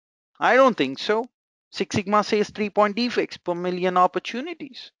 I don't think so. Six Sigma says 3 point defects per million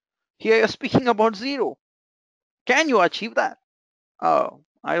opportunities. Here you're speaking about 0. Can you achieve that? Oh,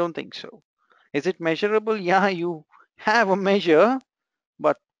 I don't think so. Is it measurable? Yeah, you have a measure,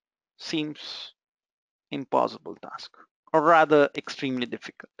 but seems impossible task, or rather extremely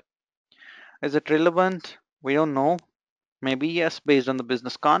difficult. Is it relevant? We don't know. Maybe yes, based on the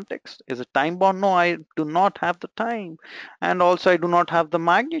business context. Is it time bound? No, I do not have the time. And also I do not have the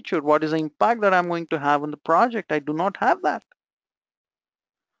magnitude. What is the impact that I'm going to have on the project? I do not have that.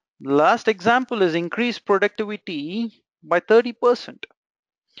 The last example is increase productivity by 30%.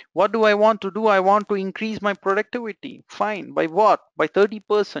 What do I want to do? I want to increase my productivity. Fine. By what? By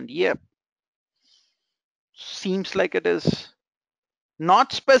 30%. Yep. Seems like it is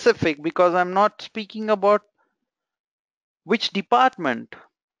not specific because I'm not speaking about which department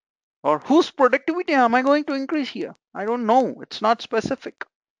or whose productivity am I going to increase here. I don't know. It's not specific.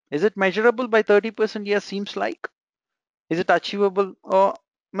 Is it measurable by 30%? Yes, seems like. Is it achievable? Or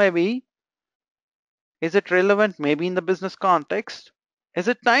maybe. Is it relevant? Maybe in the business context. Is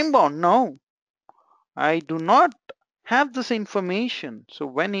it time bound? No. I do not have this information. So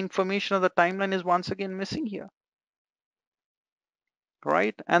when information of the timeline is once again missing here,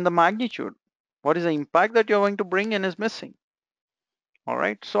 right? And the magnitude, what is the impact that you're going to bring in is missing. All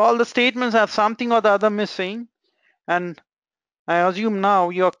right. So all the statements have something or the other missing. And I assume now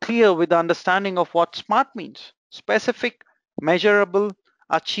you're clear with the understanding of what SMART means. Specific, measurable,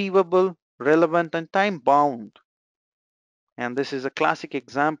 achievable, relevant, and time bound. And this is a classic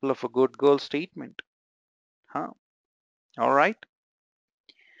example of a good girl statement. Huh? All right.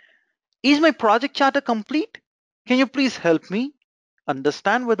 Is my project charter complete? Can you please help me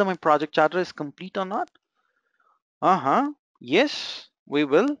understand whether my project charter is complete or not? Yes, we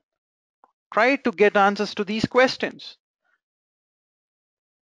will try to get answers to these questions.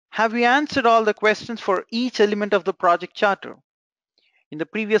 Have we answered all the questions for each element of the project charter? In the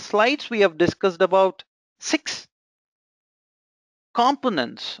previous slides, we have discussed about 6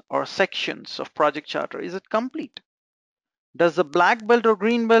 components or sections of project charter. Is it complete? Does the black belt or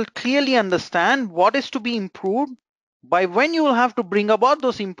green belt clearly understand what is to be improved, by when you will have to bring about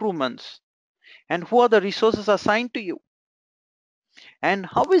those improvements, and who are the resources assigned to you? And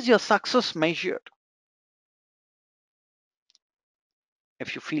how is your success measured?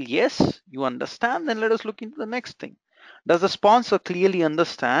 If you feel yes, you understand, then let us look into the next thing. Does the sponsor clearly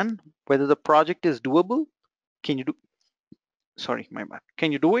understand whether the project is doable? Can you do, sorry, my bad.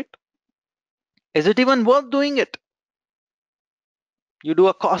 Can you do it? Is it even worth doing it? You do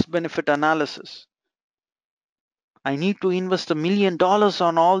a cost benefit analysis. I need to invest $1 million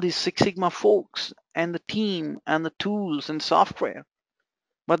on all these Six Sigma folks and the team and the tools and software,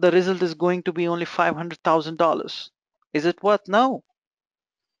 but the result is going to be only $500,000. Is it worth? No.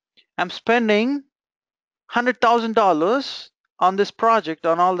 I'm spending $100,000 on this project,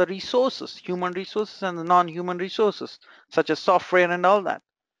 on all the resources, human resources and the non-human resources, such as software and all that.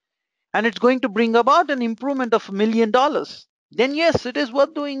 And it's going to bring about an improvement of $1 million. Then yes, it is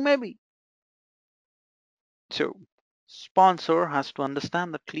worth doing maybe. So sponsor has to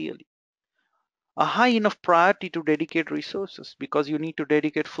understand that clearly. A high enough priority to dedicate resources, because you need to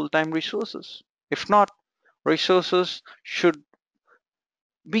dedicate full-time resources. If not, resources should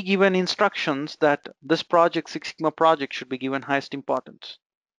be given instructions that this project, Six Sigma project, should be given highest importance.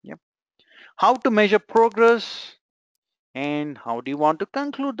 Yep. How to measure progress, and how do you want to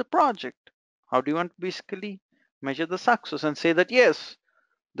conclude the project? How do you want to basically measure the success and say that yes,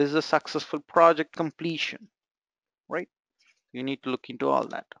 this is a successful project completion, right? You need to look into all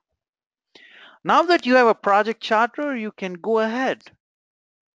that. Now that you have a project charter, you can go ahead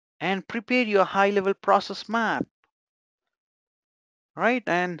and prepare your high-level process map, right?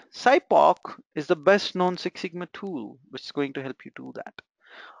 And SciPoc is the best known Six Sigma tool, which is going to help you do that.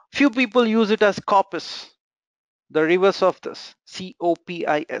 Few people use it as COPIS, the reverse of this,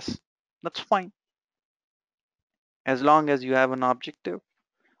 COPIS. That's fine. As long as you have an objective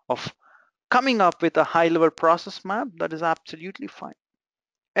of coming up with a high level process map, that is absolutely fine.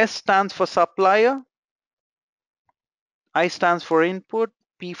 S stands for supplier, I stands for input,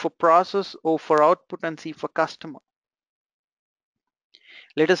 P for process, O for output, and C for customer.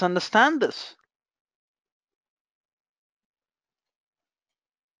 Let us understand this.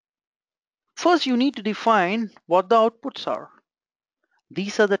 First, you need to define what the outputs are.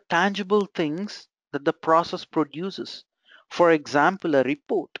 These are the tangible things that the process produces. For example, a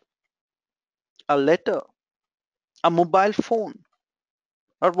report, a letter, a mobile phone,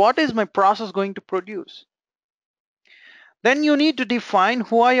 or what is my process going to produce? Then you need to define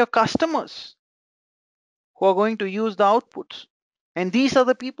who are your customers who are going to use the outputs. And these are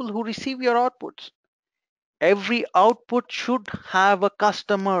the people who receive your outputs. Every output should have a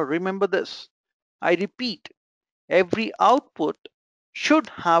customer. Remember this. I repeat, every output should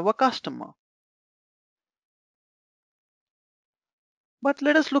have a customer. But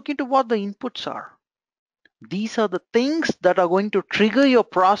let us look into what the inputs are. These are the things that are going to trigger your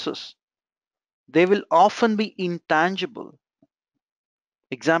process. They will often be intangible.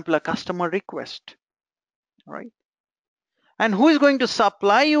 Example, a customer request, right? And who is going to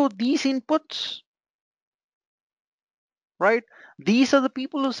supply you these inputs, right? These are the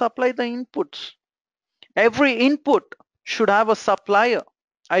people who supply the inputs. Every input should have a supplier.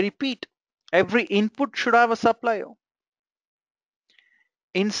 I repeat, every input should have a supplier.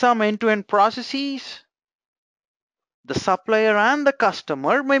 In some end-to-end processes, the supplier and the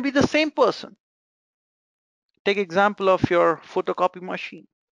customer may be the same person. Take example of your photocopy machine.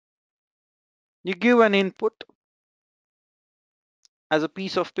 You give an input as a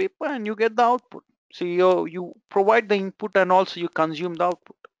piece of paper and you get the output. So you provide the input and also you consume the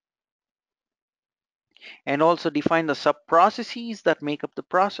output. And also define the sub-processes that make up the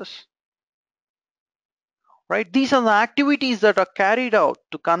process. Right? These are the activities that are carried out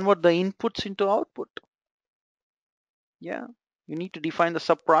to convert the inputs into output. Yeah, you need to define the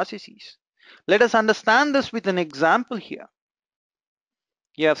sub-processes. Let us understand this with an example here.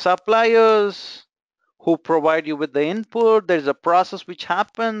 You have suppliers who provide you with the input. There is a process which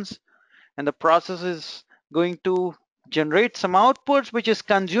happens, and the process is going to generate some outputs which is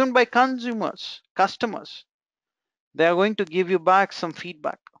consumed by consumers, customers. They are going to give you back some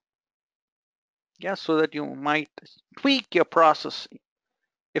feedback. Yeah, so that you might tweak your process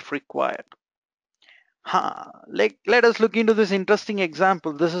if required. Let us look into this interesting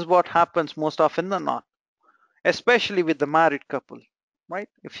example. This is what happens most often than not, especially with the married couple, right?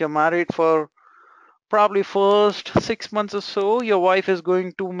 If you're married for probably first 6 months or so, your wife is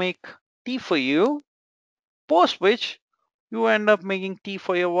going to make tea for you, post which you end up making tea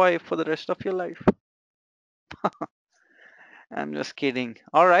for your wife for the rest of your life. I'm just kidding.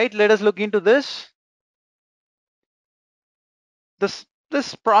 All right, let us look into this.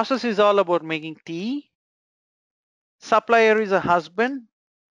 This process is all about making tea. Supplier is a husband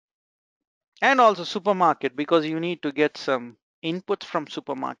and also supermarket, because you need to get some inputs from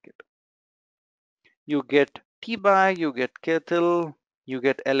supermarket. You get tea bag, you get kettle, you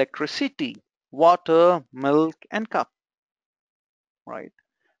get electricity, water, milk, and cup, right?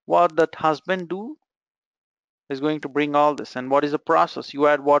 What that husband do is going to bring all this. And what is the process? You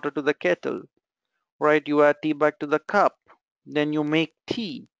add water to the kettle, right? You add tea bag to the cup, then you make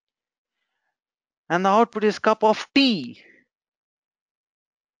tea, and the output is cup of tea,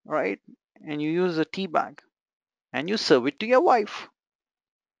 right? And you use a tea bag and you serve it to your wife.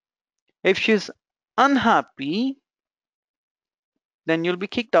 If she's unhappy, then you'll be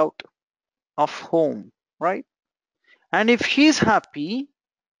kicked out of home, right? And if she's happy,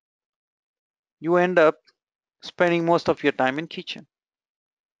 you end up spending most of your time in kitchen.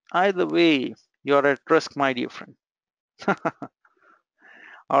 Either way, you're at risk, my dear friend.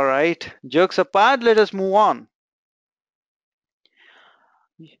 All right, jokes apart, let us move on.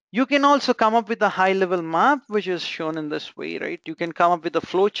 You can also come up with a high level map, which is shown in this way, right? You can come up with a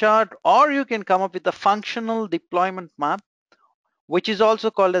flow chart, or you can come up with a functional deployment map, which is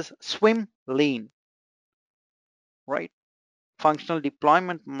also called as swim lane, right? Functional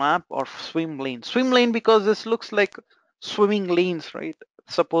deployment map or swim lane. Swim lane because this looks like swimming lanes, right?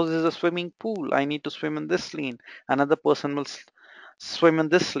 Suppose there's a swimming pool. I need to swim in this lane. Another person will swim in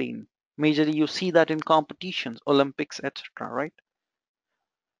this lane. Majorly, you see that in competitions, Olympics, etc., right?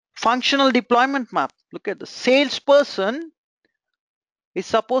 Functional deployment map. Look at the salesperson is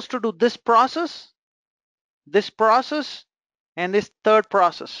supposed to do this process, and this third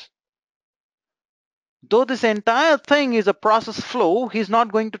process. Though this entire thing is a process flow, he's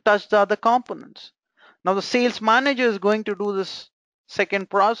not going to touch the other components. Now the sales manager is going to do this second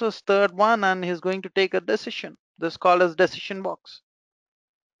process, third one, and he's going to take a decision. This is called as decision box.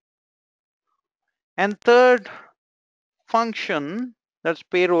 And third function, that's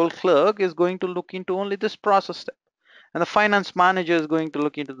payroll clerk, is going to look into only this process step. And the finance manager is going to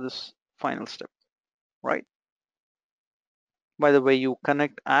look into this final step, right? By the way, you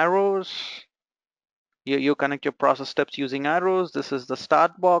connect arrows. You connect your process steps using arrows. This is the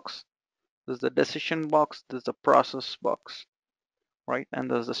start box. This is the decision box. This is the process box, right? And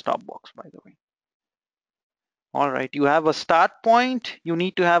there's the stop box, by the way. All right, you have a start point. You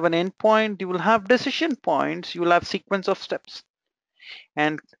need to have an end point. You will have decision points. You will have sequence of steps.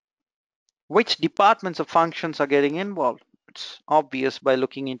 And which departments or functions are getting involved? It's obvious by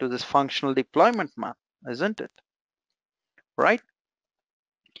looking into this functional deployment map, isn't it? Right?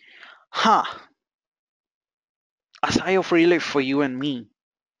 A sigh of relief for you and me.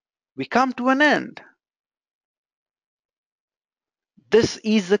 We come to an end. This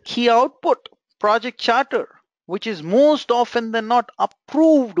is the key output, project charter, which is most often than not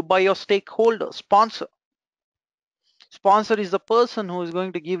approved by your stakeholder, sponsor. Sponsor is the person who is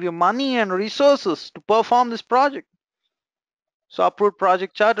going to give you money and resources to perform this project. So approved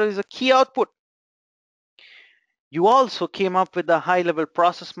project charter is a key output. You also came up with a high-level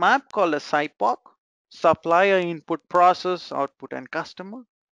process map called a SIPOC, supplier input process, output and customer.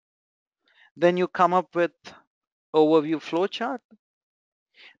 Then you come up with overview flowchart.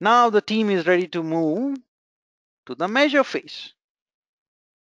 Now the team is ready to move to the measure phase.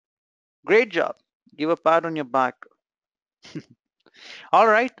 Great job. Give a pat on your back. All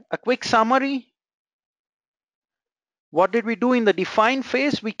right, a quick summary. What did we do in the define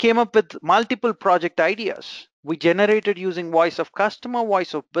phase? We came up with multiple project ideas. We generated using voice of customer,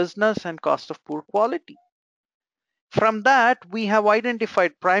 voice of business, and cost of poor quality. From that, we have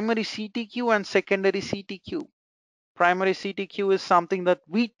identified primary CTQ and secondary CTQ. Primary CTQ is something that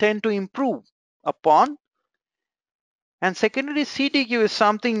we tend to improve upon, and secondary CTQ is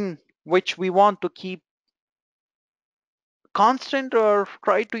something which we want to keep constant or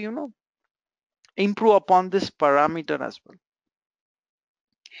try to, improve upon this parameter as well.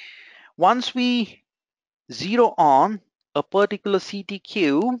 Once we zero on a particular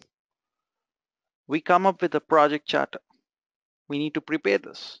CTQ, we come up with a project charter. We need to prepare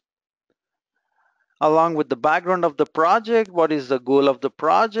this. Along with the background of the project, what is the goal of the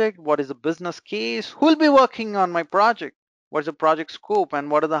project, what is the business case, who will be working on my project, what is the project scope, and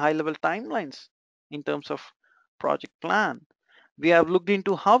what are the high-level timelines in terms of project plan. We have looked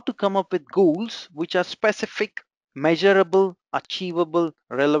into how to come up with goals which are specific, measurable, achievable,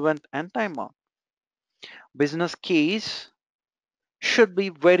 relevant, and time-bound. Business case should be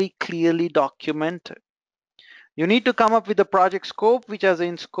very clearly documented. You need to come up with a project scope which has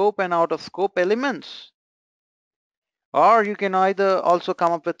in scope and out of scope elements. Or you can either also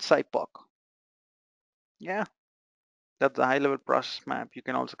come up with SIPOC. Yeah, that's the high-level process map. You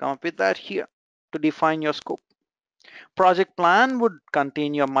can also come up with that here to define your scope. Project plan would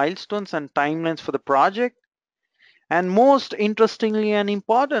contain your milestones and timelines for the project. And most interestingly and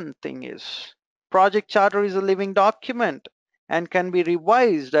important thing is, project charter is a living document and can be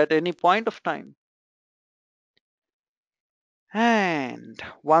revised at any point of time. And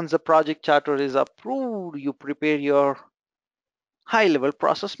once the project charter is approved, you prepare your high-level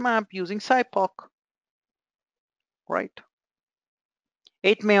process map using SIPOC, right?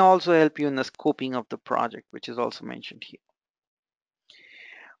 It may also help you in the scoping of the project, which is also mentioned here.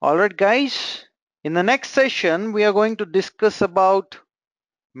 All right, guys, in the next session, we are going to discuss about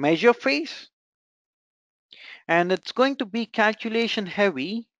measure phase, and it's going to be calculation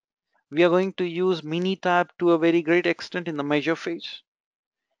heavy. We are going to use Minitab to a very great extent in the measure phase,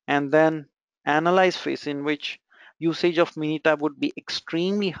 and then analyze phase, in which usage of Minitab would be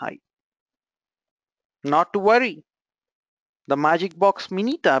extremely high. Not to worry, the magic box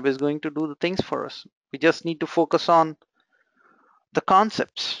Minitab is going to do the things for us. We just need to focus on the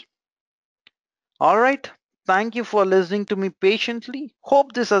concepts. All right, thank you for listening to me patiently.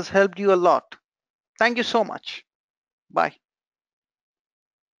 Hope this has helped you a lot. Thank you so much. Bye.